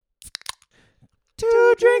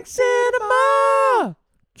Drink Cinema!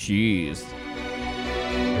 Cheers.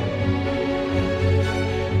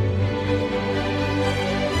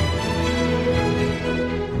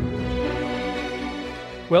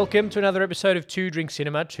 Welcome to another episode of Two Drink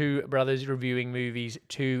Cinema, two brothers reviewing movies,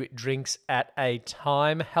 two drinks at a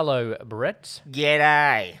time. Hello, Brett.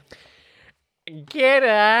 G'day.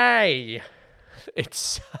 G'day.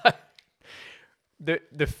 It's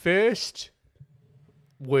the first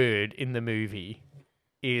word in the movie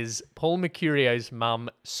is Paul Mercurio's mum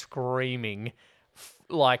screaming,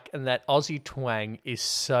 and that Aussie twang is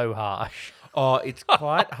so harsh. Oh, it's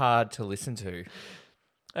quite hard to listen to.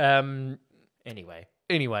 Anyway,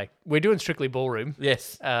 we're doing Strictly Ballroom.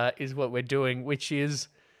 Yes. Is what we're doing, which is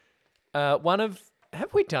one of...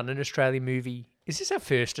 Have we done an Australian movie? Is this our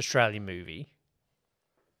first Australian movie?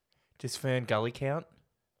 Does Fern Gully count?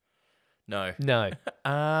 No. No.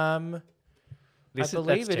 I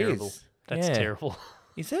believe that's it terrible. is. That's Yeah. terrible.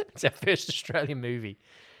 Is it? It's our first Australian movie.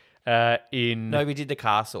 No, we did The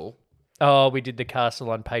Castle. Oh, we did The Castle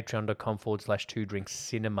on patreon.com/Two Drinks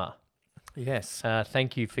Cinema. Yes.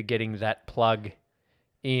 Thank you for getting that plug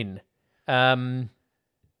in. Yeah,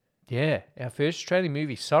 our first Australian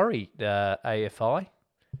movie. Sorry, AFI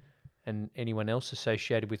and anyone else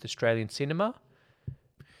associated with Australian cinema.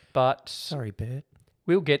 But Sorry, Bert.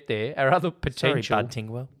 we'll get there. Our other potential... Sorry, Bud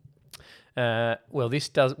Tingwell. well, this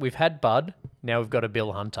does... We've had Bud. Now we've got a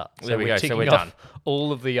Bill Hunter. There we go. So ticking we're off done.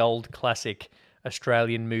 all of the old classic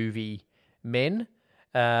Australian movie men.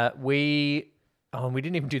 We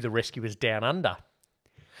didn't even do The Rescuers Down Under.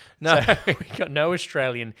 No. So we got no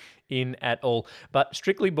Australian in at all. But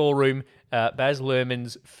Strictly Ballroom, Baz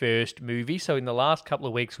Luhrmann's first movie. So in the last couple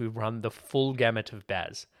of weeks, we've run the full gamut of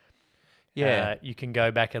Baz. Yeah. You can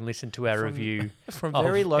go back and listen to our review From of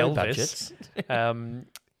very low Elvis, budgets.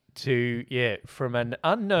 from an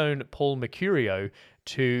unknown Paul Mercurio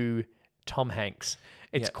to Tom Hanks.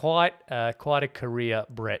 It's quite a career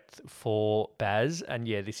breadth for Baz, and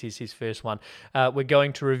this is his first one. We're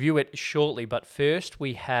going to review it shortly, but first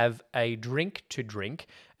we have a drink to drink,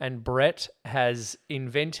 and Brett has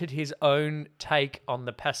invented his own take on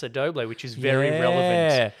the Paso Doble, which is very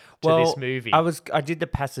relevant to this movie. I did the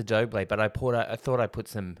Paso Doble, but I thought I put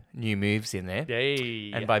some new moves in there.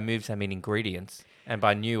 Yay. And by moves, I mean ingredients. And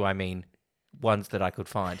by new, I mean ones that I could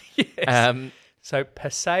find. Yes. So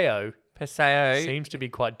Paseo Paseo. seems to be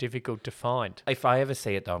quite difficult to find. If I ever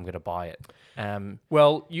see it, though, I'm going to buy it.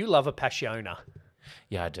 Well, you love a Passiona.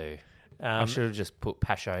 Yeah, I do. I should have just put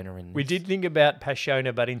Passiona in. We did think about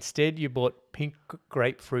Passiona, but instead you bought pink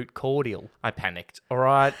grapefruit cordial. I panicked. All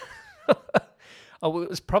right. Oh, well, it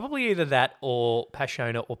was probably either that or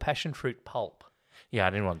Passiona or passion fruit pulp. Yeah,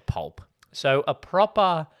 I didn't want pulp. So a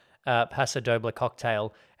proper Paso Doble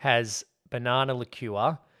cocktail has banana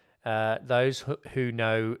liqueur. Those who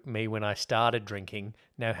know me when I started drinking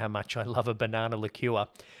know how much I love a banana liqueur.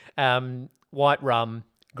 White rum,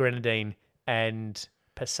 grenadine, and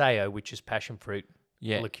Paseo, which is passion fruit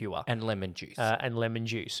liqueur. And lemon juice. And lemon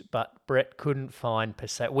juice. But Brett couldn't find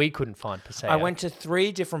Paseo. We couldn't find Paseo. I went to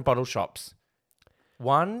 3 different bottle shops.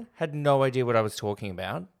 One had no idea what I was talking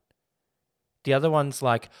about. The other one's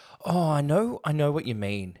like, oh, I know what you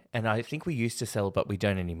mean. And I think we used to sell it, but we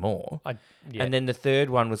don't anymore. And then the third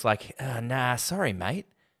one was like, nah, sorry, mate.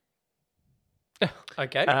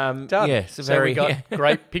 Okay, done. Yeah, so we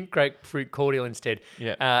got pink grapefruit cordial instead.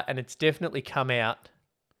 Yeah. And it's definitely come out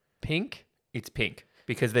pink. It's pink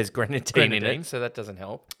because there's grenadine in Grenadine. it, so that doesn't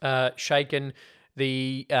help. Shaken.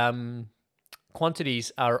 The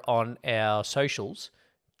quantities are on our socials.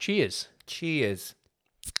 Cheers. Cheers.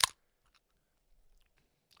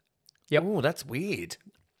 Yep. Oh, that's weird.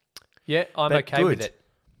 Yeah, I'm But okay with good. it.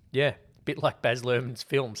 Yeah, bit like Baz Luhrmann's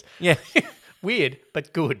films. Yeah. Weird,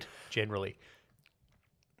 but good, generally.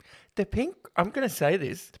 The pink, I'm going to say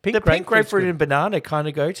this. The pink pink grapefruit's grapefruit good. and banana kind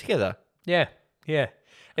of go together. Yeah.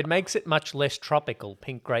 It makes it much less tropical.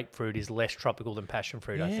 Pink grapefruit is less tropical than passion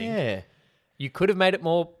fruit, I think. Yeah. You could have made it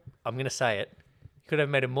more, I'm going to say it, you could have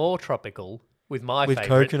made it more tropical with my With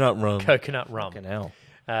favourite. coconut rum. Coconut rum. Fucking hell.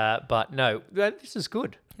 But no, this is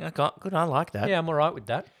good. Good, I like that. Yeah, I'm all right with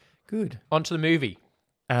that. Good. On to the movie.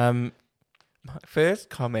 My first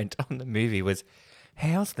comment on the movie was,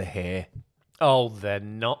 how's the hair? Oh, the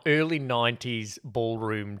early 90s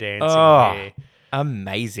ballroom dancing Oh. hair.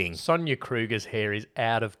 Amazing. Sonia Kruger's hair is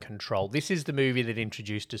out of control. This is the movie that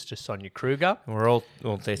introduced us to Sonia Kruger. We're all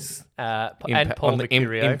this And Paul on the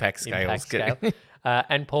Mercurio. impact scales.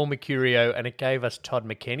 And Paul Mercurio, and it gave us Todd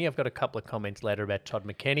McKenney. I've got a couple of comments later about Todd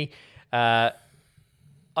McKenney.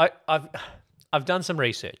 I've done some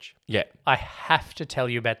research. Yeah. I have to tell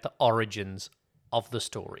you about the origins of the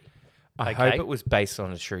story. I hope it was based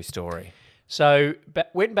on a true story. So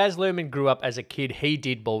when Baz Luhrmann grew up as a kid, he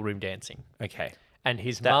did ballroom dancing. Okay. And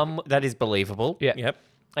his mum... That is believable. Yeah. Yep.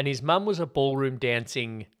 And his mum was a ballroom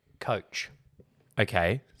dancing coach.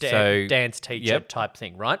 Okay. So Dance teacher type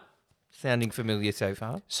thing, right? sounding familiar so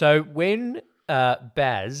far. So when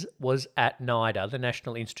Baz was at NIDA, the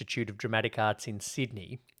National Institute of Dramatic Arts in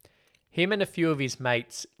Sydney, him and a few of his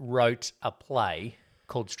mates wrote a play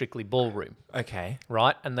called Strictly Ballroom, Okay.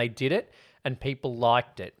 right? And they did it and people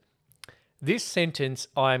liked it. This sentence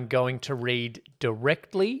I am going to read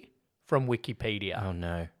directly from Wikipedia. Oh,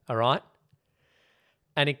 no. All right?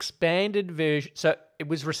 An expanded version. So it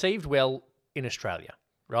was received well in Australia,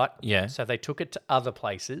 right? Yeah. So they took it to other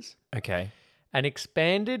places. Okay. An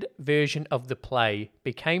expanded version of the play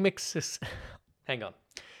became hang on.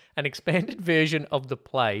 An expanded version of the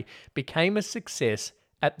play became a success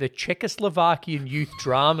at the Czechoslovakian Youth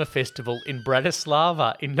Drama Festival in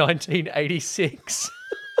Bratislava in 1986.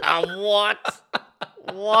 What?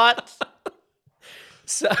 What?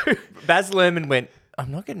 So Baz Luhrmann went,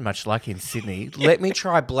 I'm not getting much luck in Sydney. Let me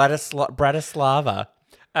try Bratislava.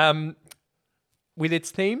 with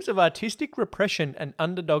its themes of artistic repression and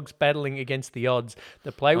underdogs battling against the odds,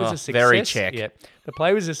 the play was a success. very Czech. Yeah, the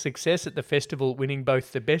play was a success at the festival, winning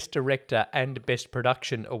both the Best Director and Best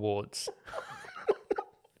Production awards.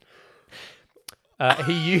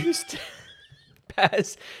 He used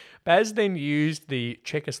Baz then used the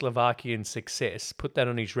Czechoslovakian success, put that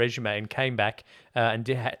on his resume, and came back and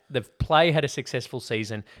the play had a successful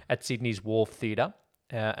season at Sydney's Wharf Theatre.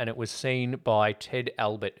 And it was seen by Ted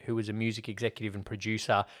Albert, who was a music executive and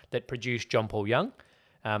producer that produced John Paul Young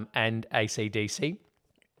and AC/DC.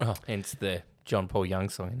 Oh, hence the John Paul Young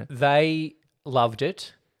song in it. They loved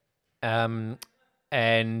it, and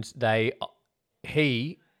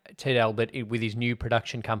Ted Albert, with his new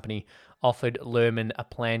production company, offered Luhrmann a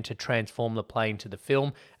plan to transform the play into the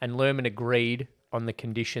film, and Luhrmann agreed on the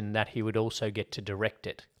condition that he would also get to direct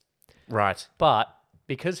it. Right. But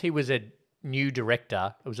because he was a new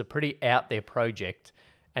director, it was a pretty out there project,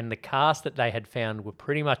 and the cast that they had found were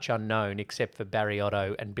pretty much unknown except for Barry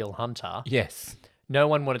Otto and Bill Hunter. Yes. No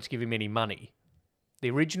one wanted to give him any money.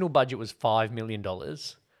 The original budget was $5 million,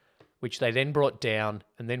 which they then brought down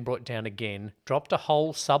and then brought down again, dropped a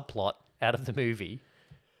whole subplot out of the movie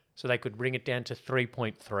so they could bring it down to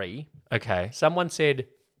 3.3. Okay. Someone said,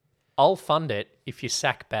 I'll fund it if you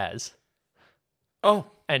sack Baz. Oh.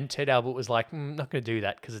 And Ted Albert was like, not going to do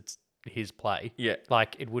that because it's his play. Yeah.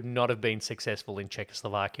 Like, it would not have been successful in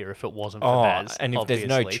Czechoslovakia if it wasn't for Baz. And if obviously.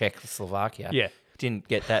 there's no Czechoslovakia, Yeah. didn't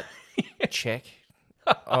get that checklist.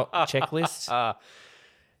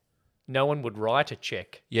 No one would write a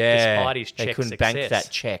check Yeah, despite his they check couldn't success. bank that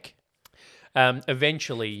check.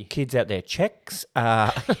 Eventually, Kids out there, checks.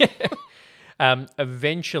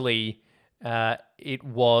 eventually, it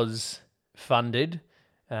was funded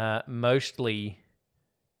mostly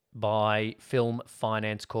by Film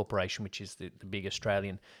Finance Corporation, which is the big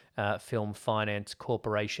Australian film finance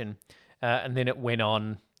corporation, and then it went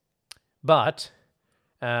on. But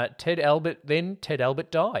Ted Albert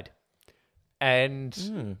died,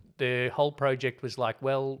 and the whole project was like,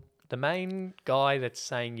 well, the main guy that's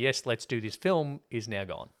saying, yes, let's do this film is now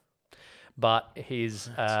gone. But his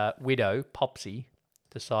widow, Popsy,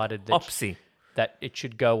 decided that it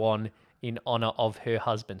should go on in honour of her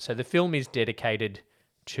husband. So the film is dedicated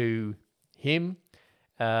to him.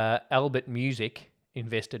 Albert Music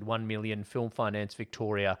invested $1 million, Film Finance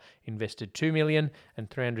Victoria invested $2 million, and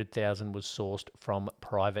 $300,000 was sourced from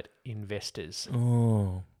private investors.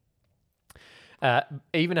 Oh.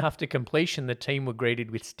 Even after completion, the team were greeted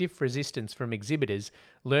with stiff resistance from exhibitors.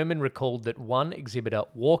 Luhrmann recalled that one exhibitor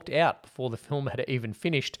walked out before the film had even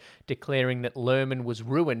finished, declaring that Luhrmann was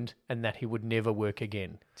ruined and that he would never work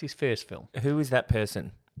again. It's his first film. Who is that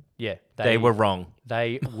person? Yeah. They were wrong.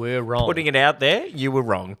 They were wrong. Putting it out there, you were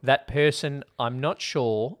wrong. That person, I'm not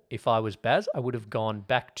sure if I was Baz, I would have gone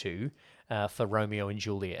back to for Romeo and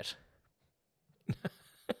Juliet.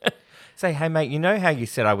 Say, hey, mate, you know how you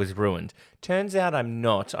said I was ruined? Turns out I'm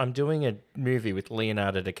not. I'm doing a movie with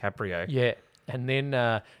Leonardo DiCaprio. Yeah. And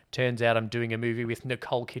then turns out I'm doing a movie with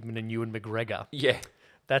Nicole Kidman and Ewan McGregor. Yeah.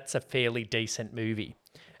 That's a fairly decent movie.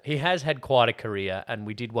 He has had quite a career, and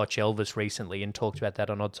we did watch Elvis recently and talked about that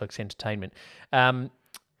on Odd Socks Entertainment.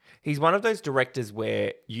 He's one of those directors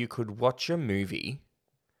where you could watch a movie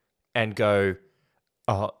and go,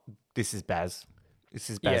 oh, this is Baz. This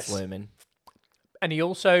is Baz Luhrmann. And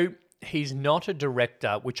he's not a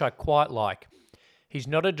director, which I quite like. He's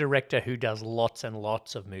not a director who does lots and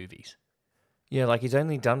lots of movies. Yeah, like he's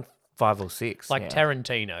only done 5 or 6. Like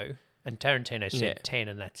Tarantino, and Tarantino said 10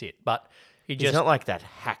 and that's it. But He He's just not like that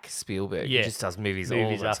hack Spielberg. Yeah. He just does movies all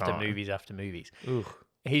movies the after time. movies after movies. Ugh.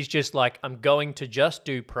 He's just like, I'm going to just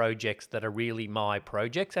do projects that are really my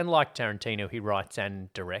projects. And like Tarantino, he writes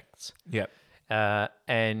and directs. Yep.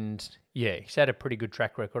 And yeah, he's had a pretty good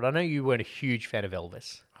track record. I know you weren't a huge fan of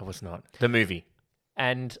Elvis. I was not. The movie.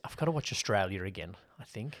 And I've got to watch Australia again, I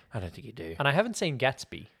think. I don't think you do. And I haven't seen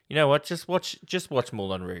Gatsby. You know what? Just watch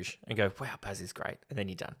Moulin Rouge and go, wow, Baz is great. And then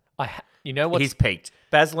you're done. You know what's He's peaked.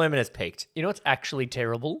 Baz Luhrmann has peaked. You know what's actually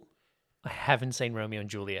terrible? I haven't seen Romeo and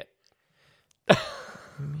Juliet.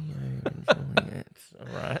 All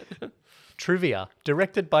right. Trivia,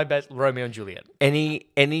 directed by Romeo and Juliet. Any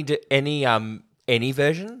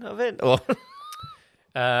version of it? Or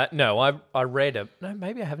No, I read no,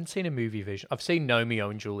 maybe I haven't seen a movie version. I've seen Romeo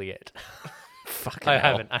and Juliet. fucking I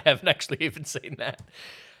hell. haven't actually even seen that.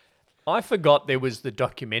 I forgot there was the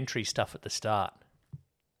documentary stuff at the start.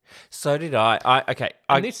 So did I. Okay.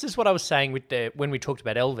 And this is what I was saying when we talked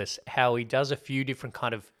about Elvis, how he does a few different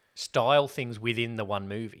kind of style things within the one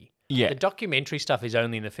movie. Yeah. The documentary stuff is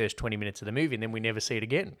only in the first 20 minutes of the movie, and then we never see it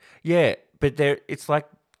again. Yeah, but it's like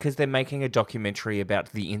because they're making a documentary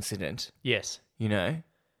about the incident, Yes. you know,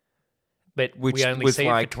 But which we only was see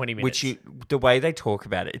like it for 20 minutes. the way they talk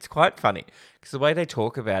about it, it's quite funny because the way they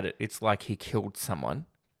talk about it, it's like he killed someone,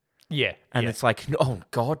 yeah. and yeah. it's like, oh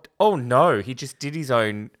God, oh no, he just did his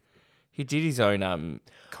own. He did his own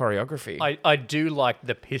choreography. I do like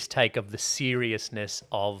the piss take of the seriousness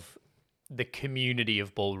of the community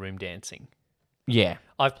of ballroom dancing. Yeah.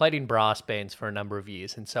 I've played in brass bands for a number of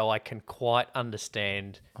years, and so I can quite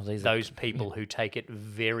understand those people who take it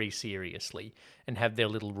very seriously and have their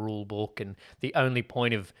little rule book, and the only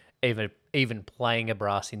point of even playing a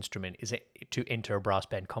brass instrument is to enter a brass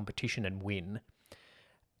band competition and win.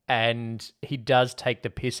 And he does take the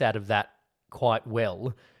piss out of that quite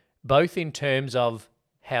well, both in terms of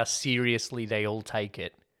how seriously they all take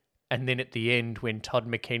it, and then at the end when Todd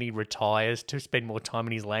McKinney retires to spend more time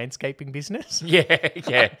in his landscaping business. Yeah,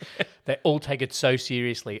 yeah, They all take it so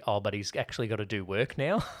seriously. Oh, but he's actually got to do work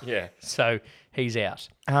now. yeah. So he's out.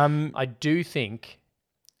 I do think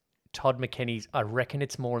Todd McKinney's, I reckon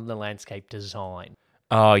it's more in the landscape design.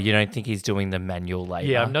 Oh, you don't think he's doing the manual labor?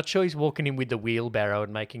 Yeah, I'm not sure he's walking in with the wheelbarrow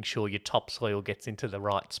and making sure your topsoil gets into the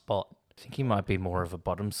right spot. I think he might be more of a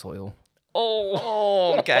bottom soil.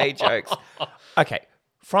 Oh, gay jokes. Okay,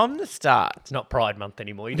 from the start, It's not Pride Month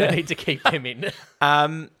anymore. You don't need to keep them in.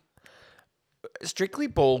 Strictly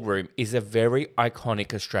Ballroom is a very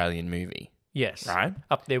iconic Australian movie. Yes. Right.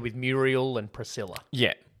 Up there with Muriel and Priscilla.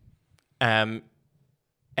 Yeah. And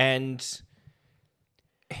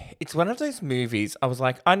it's one of those movies I was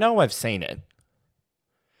like, I know I've seen it,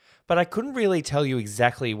 but I couldn't really tell you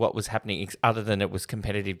exactly what was happening other than it was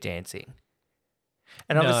competitive dancing.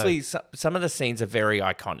 And No. obviously some of the scenes are very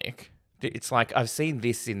iconic. It's like, I've seen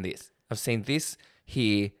this in this. I've seen this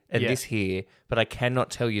here and Yeah. this here, but I cannot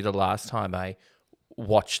tell you the last time I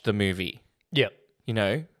watched the movie, Yep. you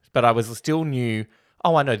know? But I was still knew,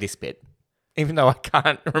 oh, I know this bit, even though I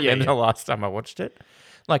can't remember the last time I watched it.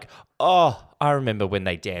 Like, oh, I remember when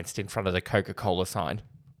they danced in front of the Coca-Cola sign.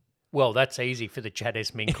 Well, that's easy for the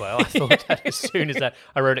Chades Minquo. I thought that as soon as that,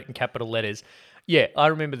 I wrote it in capital letters. Yeah, I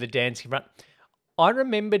remember the dancing front. I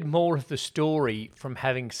remembered more of the story from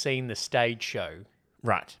having seen the stage show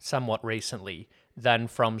Right. somewhat recently than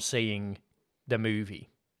from seeing the movie.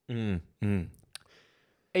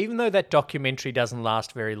 Even though that documentary doesn't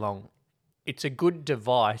last very long, it's a good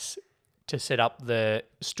device to set up the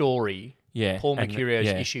story, Yeah. Paul and- Mercurio's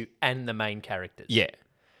yeah. issue, and the main characters. Yeah.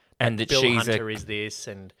 And that Bill she's Hunter a is this,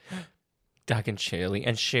 and Doug and Shirley.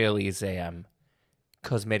 And Shirley is a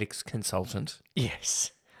cosmetics consultant.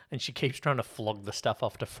 yes, and she keeps trying to flog the stuff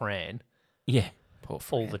off to Fran Yeah. Poor all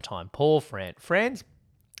Fran. the time. Poor Fran. Fran's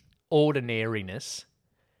ordinariness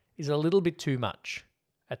is a little bit too much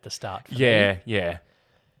at the start. For me. Yeah.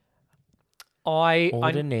 I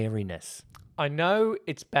Ordinariness. I know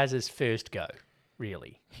it's Baz's first go,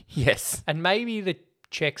 really, Yes. and maybe the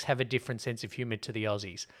Czechs have a different sense of humour to the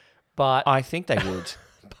Aussies, but I think they would.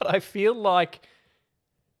 I feel like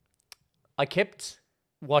I kept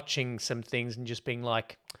watching some things and just being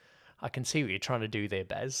like, I can see what you're trying to do there,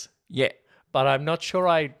 Baz. Yeah. But I'm not sure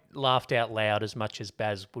I laughed out loud as much as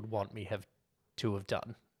Baz would want me to have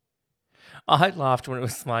done. I laughed when it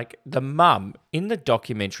was like the mum in the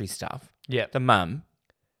documentary stuff. Yeah. The mum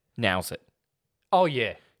nails it. Oh,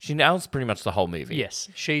 yeah. She nails pretty much the whole movie. Yes.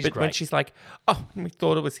 She's But great. when she's like, oh, we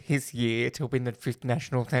thought it was his year to win the 5th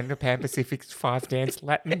National Pan Pacific's 5-dance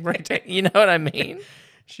Latin routine. You know what I mean?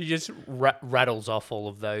 She just rattles off all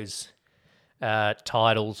of those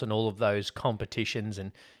titles and all of those competitions,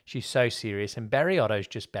 and she's so serious. And Barry Otto's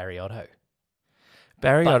just Barry Otto.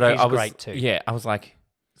 Barry But Otto, he's I was great too. Yeah, I was like,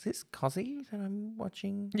 is this Cozzy that I'm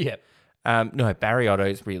watching? Yeah. No, Barry Otto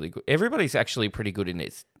is really good. Everybody's actually pretty good in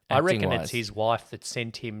this. I reckon acting-wise. it's his wife that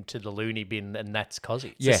sent him to the loony bin, and that's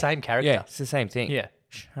Cozzy. It's Yeah. the same character. Yeah, it's the same thing. Yeah.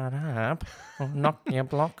 Shut up. I'll knock your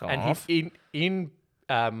block And off. in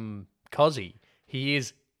Cozzy, he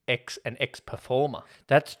is an ex-performer.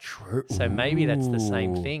 That's true. So maybe that's the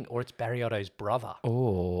same thing, or it's Barry Otto's brother.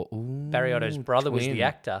 Oh, Barry Otto's brother was twin. the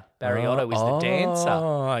actor. Barry Otto is the dancer.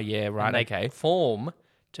 Oh, yeah, right, And they okay. form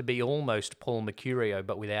to be almost Paul Mercurio,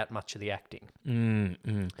 but without much of the acting.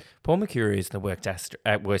 Paul Mercury is the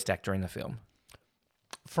worst actor in the film.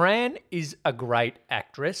 Fran is a great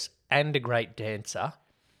actress and a great dancer.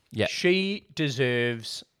 Yeah. She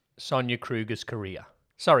deserves Sonia Kruger's career.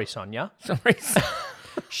 Sorry, Sonia. Sorry.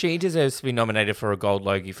 She deserves to be nominated for a Gold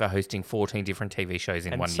Logie for hosting 14 different TV shows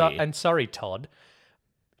in one year. And sorry, Todd.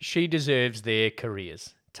 She deserves their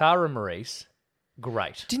careers. Tara Maurice,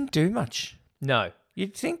 great. Didn't do much. No.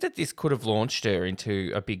 You'd think that this could have launched her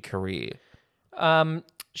into a big career.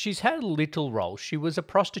 She's had little roles. She was a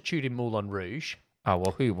prostitute in Moulin Rouge. Oh,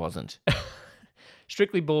 well, who wasn't?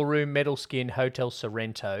 Strictly Ballroom, Metal Skin, Hotel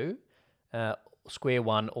Sorrento, Square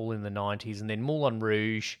One, all in the 90s. And then Moulin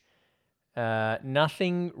Rouge,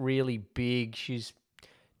 nothing really big. She's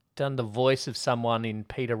done the voice of someone in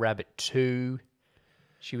Peter Rabbit 2.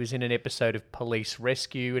 She was in an episode of Police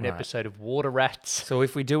Rescue, an episode of Water Rats. So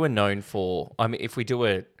if we do a known for, if we do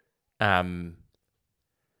a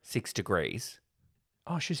 6 Degrees.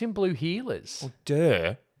 Oh, she's in Blue Heelers. Oh,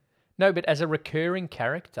 duh. No, but as a recurring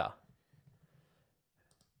character.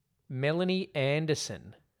 Melanie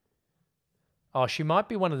Anderson. Oh, she might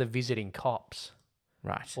be one of the visiting cops.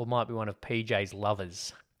 Right. Or might be one of PJ's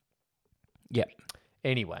lovers. Yep.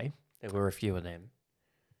 Anyway. There were a few of them.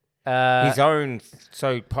 Uh, His own,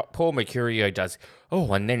 so Paul Mercurio does,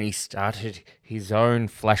 and then he started his own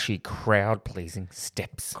flashy crowd-pleasing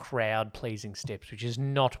steps. crowd-pleasing steps, which is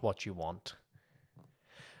not what you want.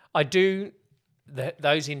 I do,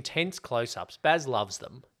 those intense close-ups, Baz loves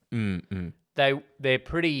them. They're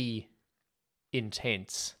pretty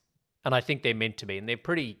intense, and I think they're meant to be, and they're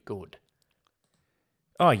pretty good.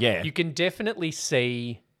 Oh, yeah. You can definitely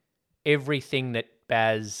see everything that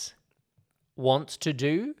Baz wants to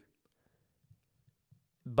do,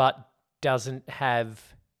 but doesn't have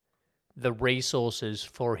the resources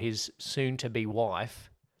for his soon-to-be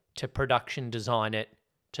wife to production design it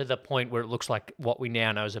to the point where it looks like what we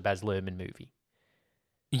now know as a Baz Luhrmann movie.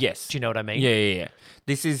 Yes. Do you know what I mean? Yeah.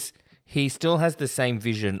 He still has the same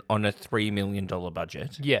vision on a $3 million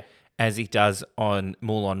budget Yeah. as he does on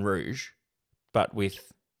Moulin Rouge, but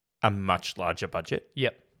with a much larger budget.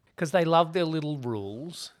 Yep. Because they love their little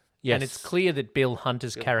rules. Yes. And it's clear that Bill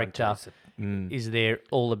Hunter's character is there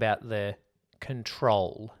all about the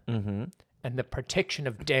control and the protection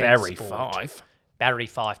of dance Barry sport. Fife. Barry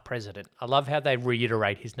Fife, president. I love how they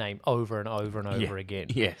reiterate his name over and over and over again.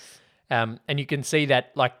 Yes. And you can see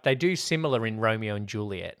that, like, they do similar in Romeo and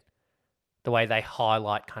Juliet, the way they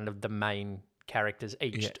highlight kind of the main characters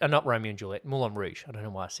each. Not Romeo and Juliet, Moulin Rouge. I don't know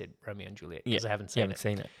why I said Romeo and Juliet, because I haven't seen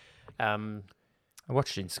seen it. it. I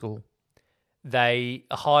watched it in school. They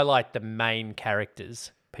highlight the main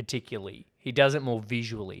characters particularly. He does it more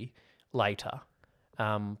visually later,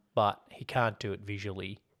 but he can't do it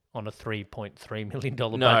visually on a $3.3 million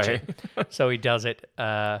budget. So he does it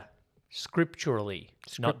scripturally,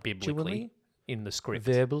 not biblically, in the script.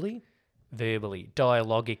 Verbally? Verbally,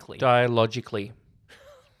 dialogically. Dialogically.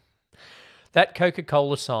 That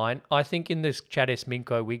Coca-Cola sign, I think in this Chad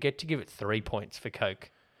Esminko, we get to give it 3 points for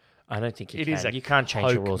Coke. I don't think you It can. is a You can't change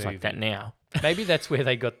the Coke rules movie. like that now. Maybe that's where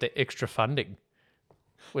they got the extra funding.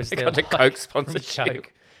 They got the Coke sponsorship.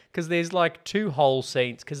 Because there's like two whole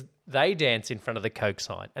scenes, because they dance in front of the Coke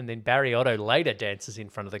sign, and then Barry Otto later dances in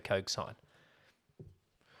front of the Coke sign.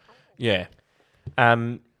 Yeah.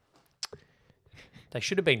 They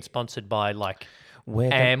should have been sponsored by like Where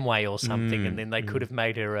the- Amway or something, and then they could have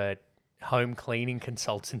made her a home cleaning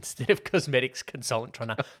consultant instead of cosmetics consultant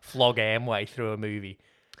trying to flog Amway through a movie.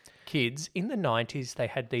 Kids, in the 90s, they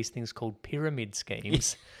had these things called pyramid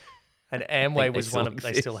schemes. And Amway was one of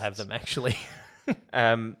them. They still have them, actually.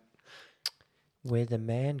 Where the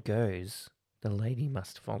man goes, the lady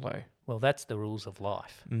must follow. Well, that's the rules of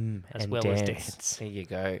life, as and well as dance. There you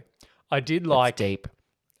go. I did like Deep.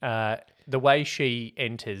 the way she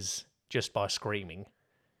enters just by screaming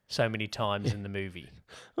so many times in the movie.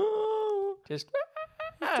 Oh, Just,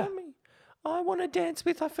 tell me. I want to dance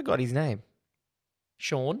with, I forgot his name.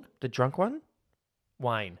 Sean? The drunk one?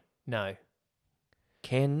 Wayne? No.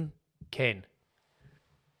 Ken. Ken.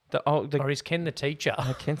 The Or is Ken the teacher?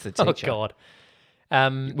 Ken's the Oh, teacher. God.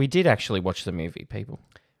 We did actually watch the movie, people.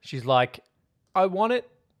 She's like, I want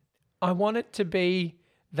it to be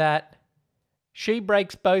that she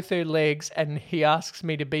breaks both her legs and he asks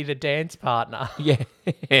me to be the dance partner.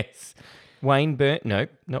 Yes. Wayne Burn. Nope,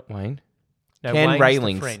 not Wayne. No, Ken Wayne's the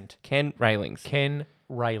Railings. friend. Ken Railings. Ken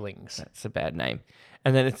Railings. That's a bad name.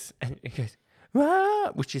 And then and it goes,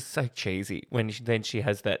 "Ah," which is so cheesy when then she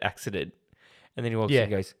has that accident. And then he walks in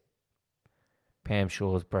and goes, Pam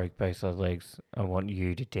Shaw's broke both her legs. I want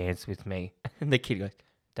you to dance with me. And the kid goes,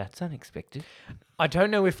 that's unexpected. I don't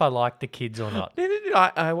know if I like the kids or not. No.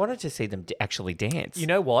 I wanted to see them actually dance. You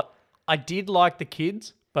know what? I did like the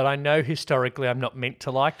kids, but I know historically I'm not meant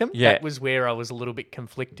to like them. Yeah. That was where I was a little bit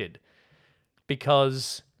conflicted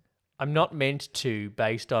because I'm not meant to,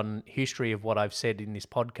 based on history of what I've said in this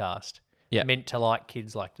podcast, meant to like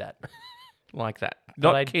kids like that. Like that.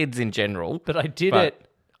 Not kids in general. But I did it.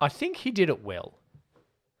 I think he did it well.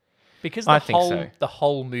 Because the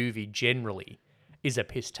whole movie generally is a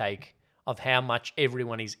piss take of how much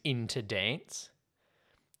everyone is into dance.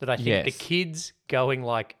 That I think the kids going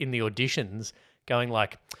like in the auditions, going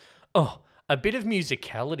like, oh, a bit of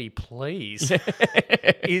musicality, please,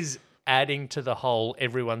 is adding to the whole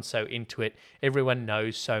everyone's so into it, everyone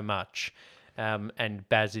knows so much. And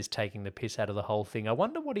Baz is taking the piss out of the whole thing. I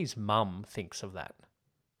wonder what his mum thinks of that.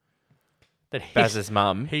 Baz's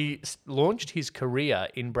mum. He launched his career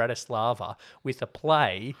in Bratislava with a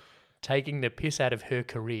play taking the piss out of her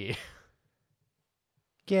career.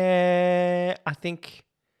 Yeah, I think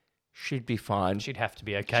she'd be fine. She'd have to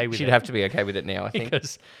be okay with it. She'd have to be okay with it now, I think.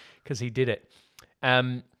 Because he did it.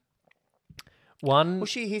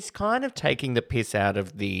 He's kind of taking the piss out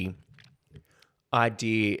of the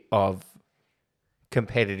idea of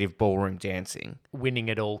competitive ballroom dancing. Winning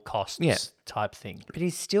at all costs type thing. But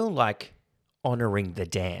he's still like honouring the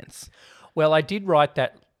dance. Well, I did write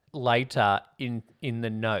that later in the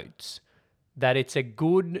notes, that it's a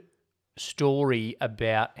good story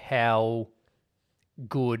about how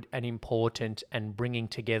good and important and bringing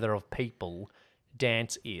together of people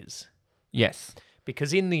dance is. Yes.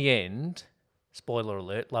 Because in the end, spoiler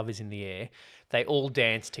alert, love is in the air, they all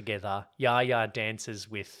dance together. Yaya dances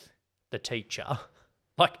with the teacher.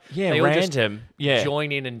 They all random. Just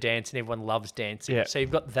join in and dance, and everyone loves dancing. Yeah. So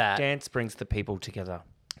you've got that. Dance brings the people together.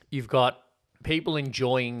 You've got people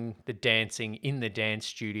enjoying the dancing in the dance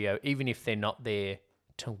studio, even if they're not there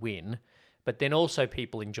to win. But then also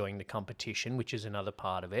people enjoying the competition, which is another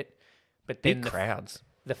part of it. But then Big crowds.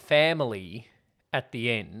 The family at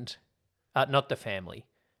the end, not the family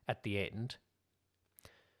at the end,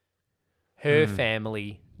 her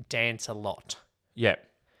family dance a lot. Yeah.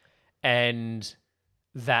 And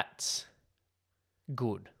that's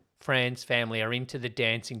good. Fran's family are into the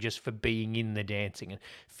dancing just for being in the dancing and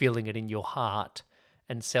feeling it in your heart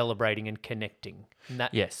and celebrating and connecting. And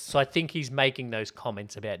yes. So I think he's making those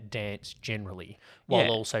comments about dance generally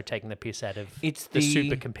while also taking the piss out of the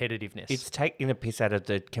super competitiveness. It's taking the piss out of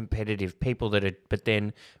the competitive people but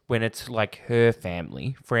then when it's like her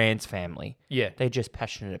family, Fran's family, they're just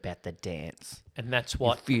passionate about the dance. And that's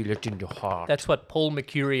what... You feel it in your heart. That's what Paul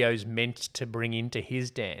Mercurio's meant to bring into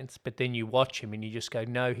his dance. But then you watch him and you just go,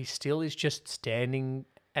 no, he still is just standing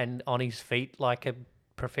and on his feet like a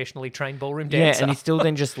professionally trained ballroom dancer. Yeah, and he's still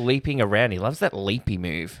then just leaping around. He loves that leapy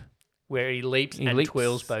move. Where he leaps and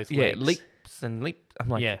twirls both legs. Yeah, leaps and leap. I'm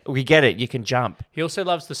like, we get it. You can jump. He also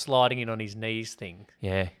loves the sliding in on his knees thing.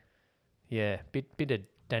 Yeah. Yeah, bit of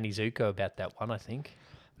Danny Zuko about that one, I think.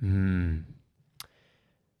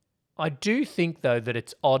 I do think, though, that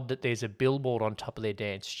it's odd that there's a billboard on top of their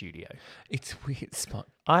dance studio. It's a weird spot.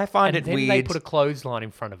 I find it weird. weird. They put a clothesline in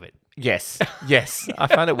front of it. Yes. I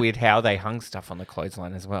find it weird how they hung stuff on the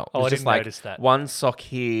clothesline as well. I didn't notice that. One sock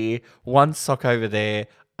here, one sock over there,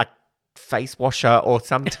 a face washer or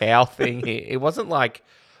some towel thing here. It wasn't like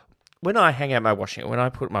when I hang out my washing, when I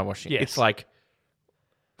put my washing, it's like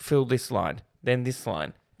fill this line, then this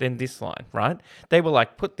line. Then this line, right? They were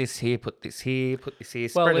like, put this here, put this here, put this here,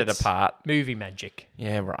 spread it apart. Movie magic.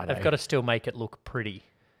 Yeah, right. They've got to still make it look pretty.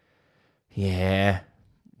 Yeah,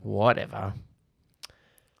 whatever.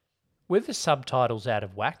 Were the subtitles out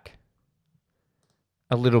of whack?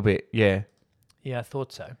 A little bit, yeah. Yeah, I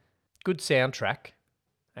thought so. Good soundtrack,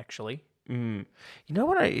 actually. You know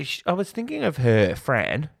what? I was thinking of her,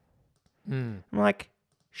 Fran. I'm like,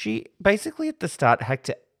 she basically at the start had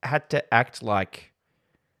to act like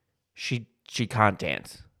she can't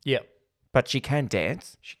dance. Yeah. But she can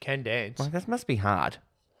dance. She can dance. Like, that must be hard.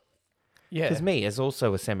 Yeah. Because me, as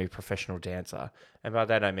also a semi-professional dancer, and by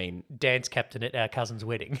that I mean... Dance captain at our cousin's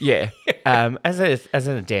wedding. Yeah. As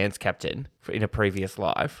a dance captain in a previous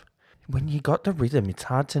life, when you got the rhythm, it's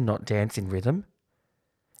hard to not dance in rhythm.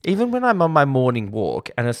 Even when I'm on my morning walk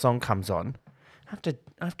and a song comes on, I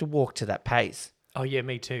have to walk to that pace, Oh yeah,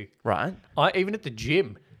 me too. right? Even at the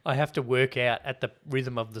gym, I have to work out at the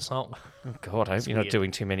rhythm of the song. Oh God, I hope you're not weird.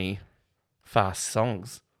 doing too many fast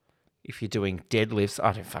songs. If you're doing deadlifts,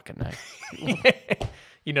 I don't fucking know.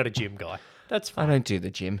 You're not a gym guy. That's I fine. don't do the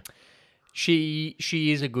gym. She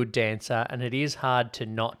is a good dancer, and it is hard to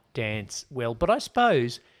not dance well. But I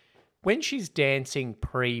suppose when she's dancing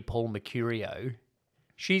pre Paul Mercurio,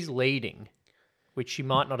 she's leading, which she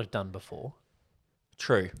might not have done before.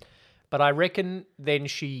 True. But I reckon then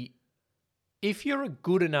if you're a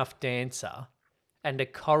good enough dancer and a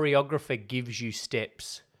choreographer gives you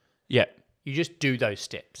steps, Yeah. you just do those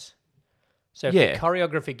steps. So if Yeah. the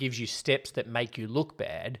choreographer gives you steps that make you look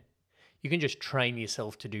bad, you can just train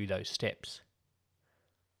yourself to do those steps.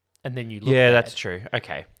 And then you look Yeah, bad. that's true.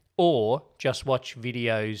 Okay. Or just watch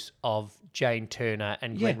videos of Jane Turner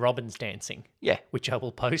and Glenn Yeah. Robbins dancing, Yeah. which I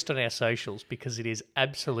will post on our socials because it is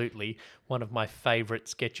absolutely one of my favourite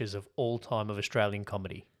sketches of all time of Australian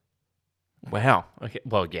comedy. Wow. Okay.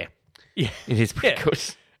 Well, yeah. Yeah. It is pretty Yeah. good.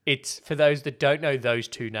 It's, for those that don't know those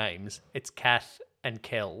two names, it's Kath and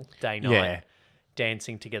Kel, day night, Yeah.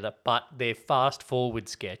 dancing together. But their fast forward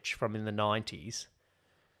sketch from in the 90s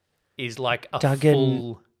is like a Duggan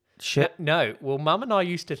full... Shit. No, well, Mum and I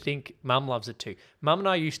used to think, Mum loves it too. Mum and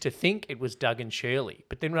I used to think it was Doug and Shirley.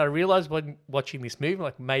 But then when I realised when watching this movie,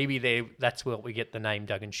 like maybe that's where we get the name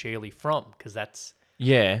Doug and Shirley from, because that's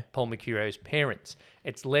Yeah. Paul Mercurio's parents.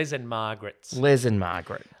 It's Les and Margaret's. Les and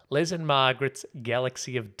Margaret. Les and Margaret's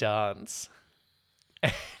Galaxy of Dance.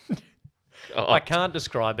 Oh, I can't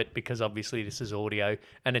describe it because obviously this is audio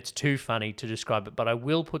and it's too funny to describe it, but I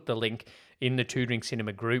will put the link in the Two Drink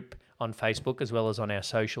Cinema group on Facebook as well as on our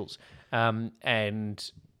socials.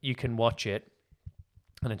 And you can watch it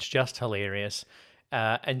and it's just hilarious.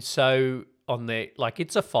 And so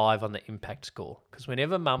it's a 5 on the impact score because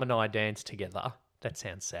whenever Mum and I dance together, that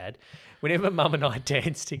sounds sad. Whenever Mum and I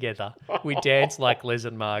dance together, we dance like Les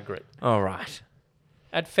and Margaret. all right.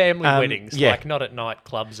 At family weddings, yeah. like not at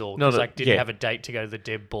nightclubs or Not because at- didn't yeah. have a date to go to the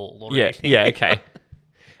Deb Ball or Yeah. anything. Yeah. Okay.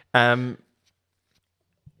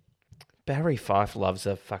 Barry Fife loves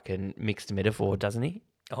a fucking mixed metaphor, doesn't he?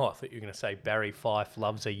 Oh, I thought you were going to say Barry Fife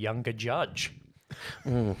loves a younger judge.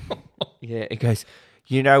 Yeah. It goes.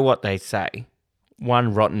 You know what they say?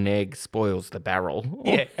 One rotten egg spoils the barrel.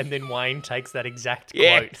 Yeah, and then Wayne takes that exact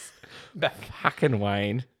Yeah. quote back. Fucking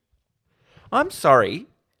Wayne. I'm sorry.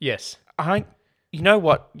 Yes. You know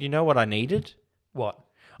what? You know what I needed? What?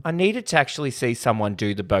 I needed to actually see someone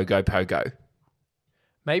do the Bogo Pogo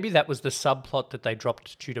Maybe that was the subplot that they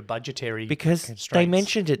dropped due to budgetary because constraints. they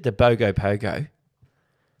mentioned it, the Bogo Pogo,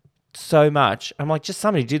 so much. I'm like, just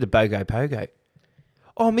somebody do the Bogo Pogo.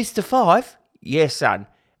 Oh, Mr. Five? Yes, son.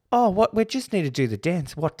 Oh, what? We just need to do the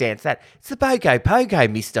dance. What dance that? It's the Bogo Pogo,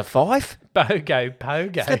 Mr. Five. Bogo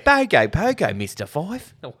It's the Pogo. Bogo Pogo, Mr.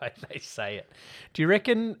 Five. The way they say it. Do you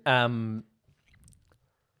reckon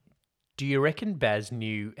Baz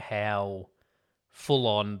knew how full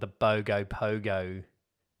on the Bogo Pogo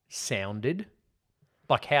sounded?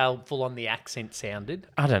 Like how full on the accent sounded?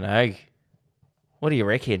 I don't know. What do you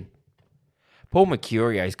reckon? Paul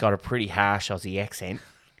Mercurio's got a pretty harsh Aussie accent.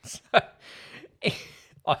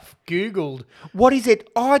 I've Googled. What is it?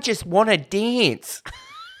 I just want to dance.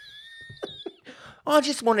 I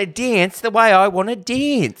just want to dance the way I want to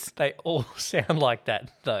dance. They all sound like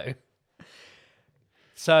that, though.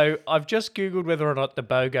 So I've just Googled whether or not the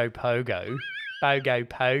Bogo Pogo Bogo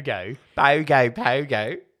Pogo.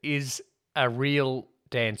 is a real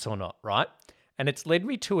dance or not, right? And it's led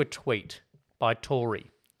me to a tweet by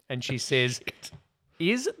Tori. And she says,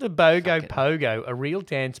 is the Bogo Pogo a real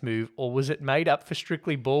dance move or was it made up for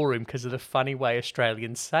Strictly Ballroom because of the funny way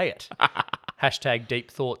Australians say it? Hashtag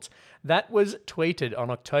deep thoughts. That was tweeted on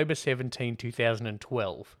October 17,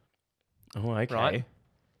 2012. Oh, okay. Right.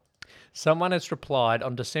 Someone has replied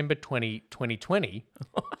on December 20, 2020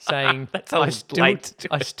 saying, That's a late to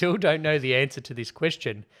I still don't know the answer to this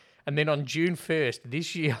question. And then on June 1st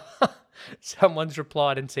this year, someone's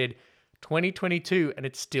replied and said, 2022, and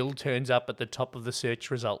it still turns up at the top of the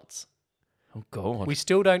search results. Oh, God. We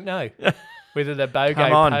still don't know whether the Bogo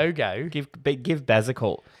Come on. Pogo... Give Baz a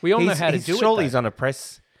call. We all know how to do it, Surely though. he's on a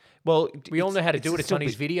press. Well, We all know how to do it. It's a on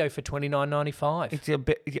his bit- video for $29.95. It's a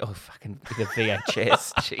bit. Oh, fucking the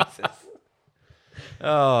VHS. Jesus.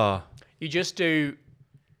 Oh. You just do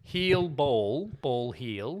heel, ball,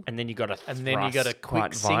 heel. And then you got to And then you got a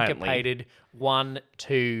quick syncopated 1,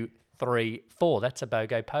 2, 3, 4. That's a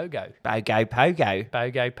Bogo Pogo. Bogo Pogo.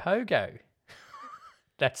 Bogo Pogo.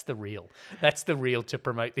 That's the reel. That's the reel to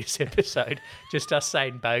promote this episode. Just us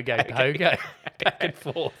saying Bogo Pogo back and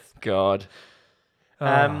forth. God.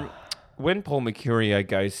 When Paul Mercurio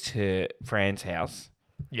goes to Fran's house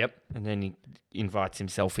Yep. and then he invites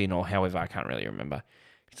himself in, or however, I can't really remember.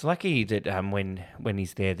 It's lucky that when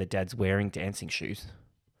he's there, the dad's wearing dancing shoes.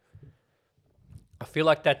 I feel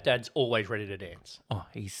like that dad's always ready to dance. Oh,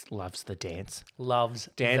 he loves the dance. Loves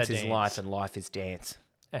Dance the is dance. life, and life is dance.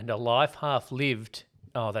 And a life half lived.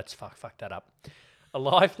 Oh, that's fuck that up. A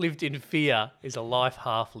life lived in fear is a life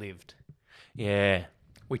half lived, Yeah.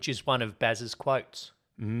 which is one of Baz's quotes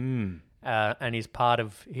Mm. and is part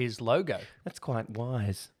of his logo. That's quite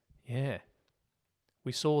wise. Yeah,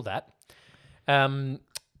 we saw that.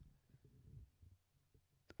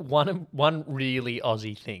 One really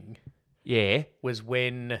Aussie thing Yeah. was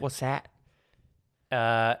when What's that?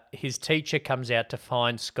 his teacher comes out to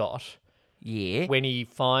find Scott. Yeah. When he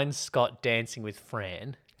finds Scott dancing with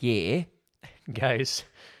Fran, Yeah. goes,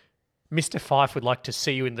 Mr. Fife would like to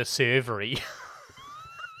see you in the servery.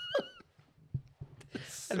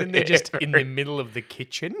 And then they're just in the middle of the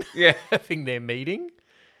kitchen Yeah. having their meeting.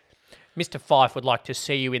 Mr. Fife would like to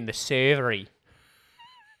see you in the servery.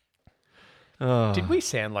 Oh. Did we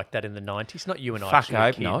sound like that in the 90s? Not you and I. Fuck, actually I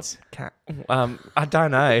were hope kids. not. I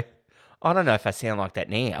don't know. I don't know if I sound like that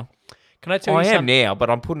now. Can I tell I you am something? now,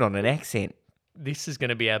 but I'm putting on an accent. This is going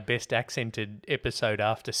to be our best accented episode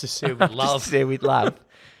after Sincere with Love. Just there with love.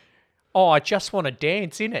 Oh, I just want to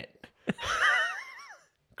dance in it.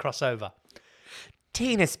 Crossover.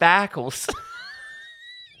 Tina Sparkles.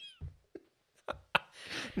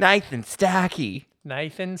 Nathan Starkey.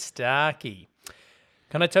 Nathan Starkey.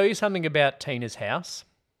 Can I tell you something about Tina's house?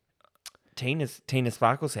 Tina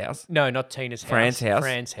Sparkles' house. No, not Tina's house. Fran's house.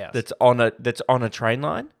 Fran's house. That's on a train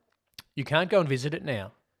line. You can't go and visit it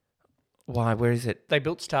now. Why? Where is it? They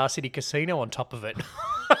built Star City Casino on top of it.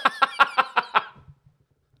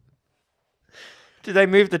 Did they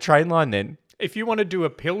move the train line then? If you want to do a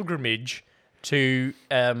pilgrimage to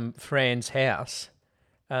Fran's house,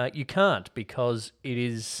 you can't, because it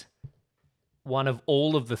is one of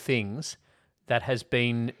all of the things that has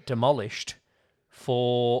been demolished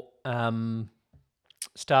for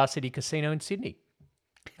Star City Casino in Sydney.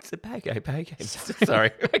 It's a Pogo.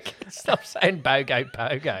 Sorry. Stop saying Bogo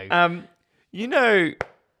Pogo. You know,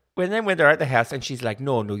 when they're at the house and she's like,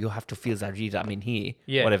 no, you'll have to feel the rhythm in here.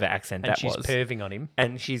 Yeah. Whatever accent And that she's was. perving on him.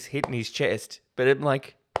 And she's hitting his chest. But I'm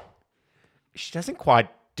like, she doesn't quite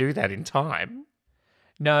do that in time.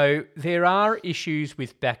 No, there are issues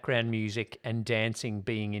with background music and dancing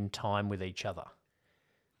being in time with each other.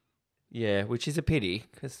 Yeah, which is a pity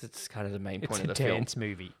because it's kind of the main It's point a of the film. dance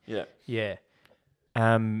movie. Yeah. Yeah.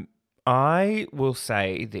 I will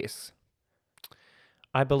say this.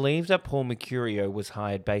 I believe that Paul Mercurio was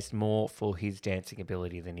hired based more for his dancing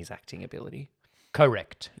ability than his acting ability.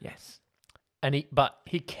 Correct. Yes. But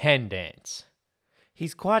he can dance.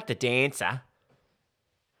 He's quite the dancer.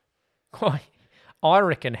 Why? I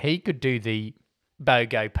reckon he could do the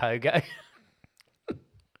Bogo Pogo,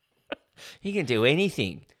 He can do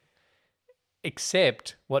anything,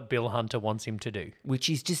 except what Bill Hunter wants him to do. which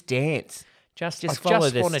is just dance. Just Just I follow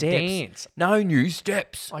just the want to steps. dance. No new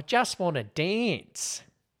steps. I just want to dance.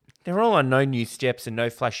 They're all on no new steps and no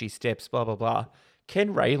flashy steps, blah, blah, blah.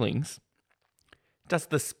 Ken Railings does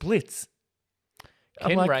the splits.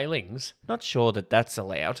 Ken Railings. Not sure that that's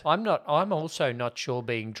allowed. I'm also not sure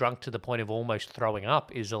being drunk to the point of almost throwing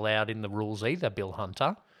up is allowed in the rules either, Bill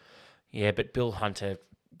Hunter. Yeah, but Bill Hunter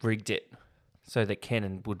rigged it so that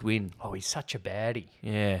Kenan would win. Oh, he's such a baddie.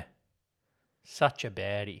 Yeah. Such a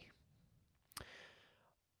baddie.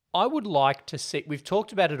 I would like to see, we've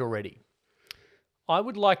talked about it already. I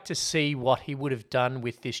would like to see what he would have done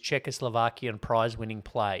with this Czechoslovakian prize-winning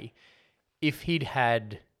play if he'd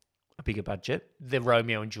had A bigger budget. the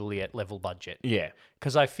Romeo and Juliet level budget. Yeah.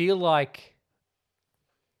 Because I feel like,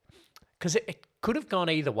 because it could have gone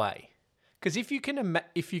either way. Because if you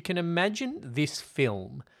can imagine this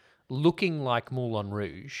film looking like Moulin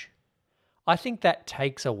Rouge, I think that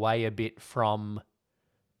takes away a bit from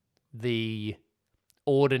the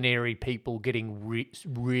ordinary people getting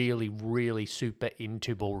really, really super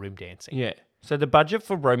into ballroom dancing. Yeah. So the budget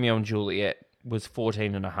for Romeo and Juliet was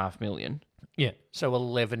 $14.5 million. Yeah. So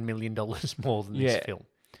 $11 million more than this Yeah. film.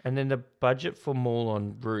 And then the budget for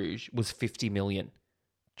Moulin Rouge was $50 million.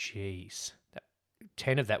 Jeez.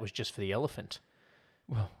 10 of that was just for the elephant.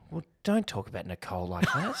 Well, don't talk about Nicole like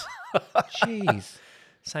that. Jeez.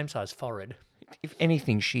 Same size forehead. If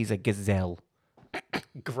anything, she's a gazelle.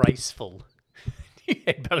 Graceful. You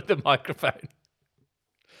headbutted the microphone.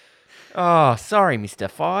 Oh, sorry, Mr.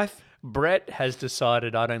 Fife. Brett has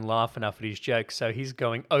decided I don't laugh enough at his jokes, so he's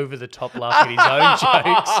going over the top laughing at his own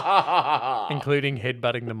jokes, including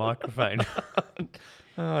headbutting the microphone.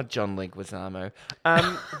 Oh, John Leguizamo.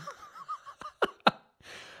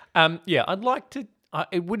 Yeah, I'd like to.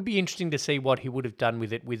 It would be interesting to see what he would have done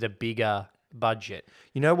with it with a bigger budget.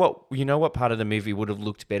 You know what? You know what part of the movie would have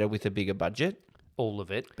looked better with a bigger budget? All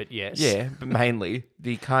of it, but yes. Yeah, but mainly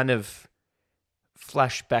the kind of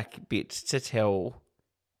flashback bits to tell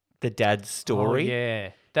the dad's story. Oh, yeah.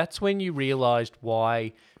 That's when you realised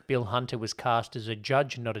why Bill Hunter was cast as a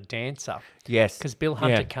judge and not a dancer. Yes. Because Bill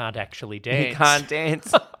Hunter can't actually dance. He can't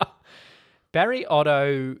dance. Barry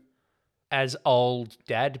Otto, as old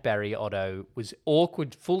dad Barry Otto, was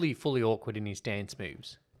awkward, fully awkward in his dance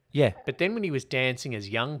moves. Yeah. But then when he was dancing as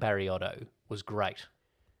young Barry Otto, was great.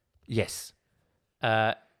 Yes.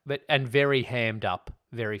 And very hammed up,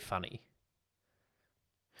 very funny.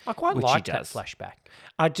 I quite Which he liked that does. flashback.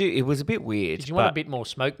 I do. It was a bit weird. Did you want a bit more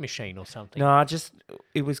Smoke Machine or something? No,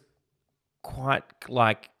 it was quite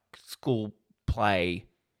like school play,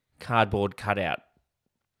 cardboard cutout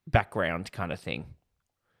background kind of thing,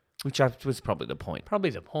 which was probably the point. Probably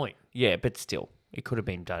the point. Yeah, but still, it could have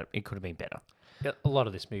been done. It could have been better. A lot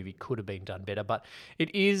of this movie could have been done better, but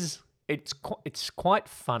it's quite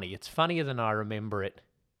funny. It's funnier than I remember it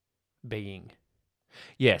being.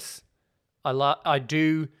 Yes. I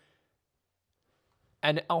do,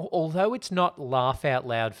 and although it's not laugh out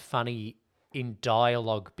loud funny in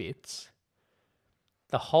dialogue bits,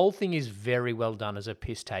 the whole thing is very well done as a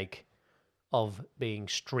piss take of being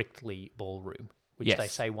strictly ballroom, which they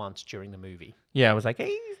Yes. say once during the movie. Yeah, I was like, hey,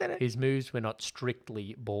 is that it? His moves were not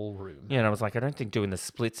strictly ballroom. Yeah, and I was like, I don't think doing the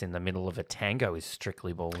splits in the middle of a tango is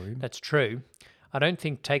strictly ballroom. That's true. I don't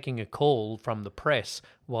think taking a call from the press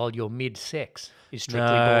while you're mid-sex is strictly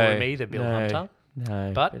ballroom either, Bill Hunter.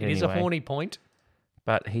 No, But it is a anyway. horny point.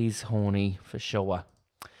 But he's horny for sure.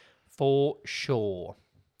 For sure.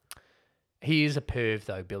 He is a perv,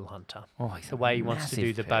 though, Bill Hunter. Oh, he's The a way he wants to do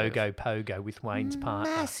massive the perv. BOGO Pogo with Wayne's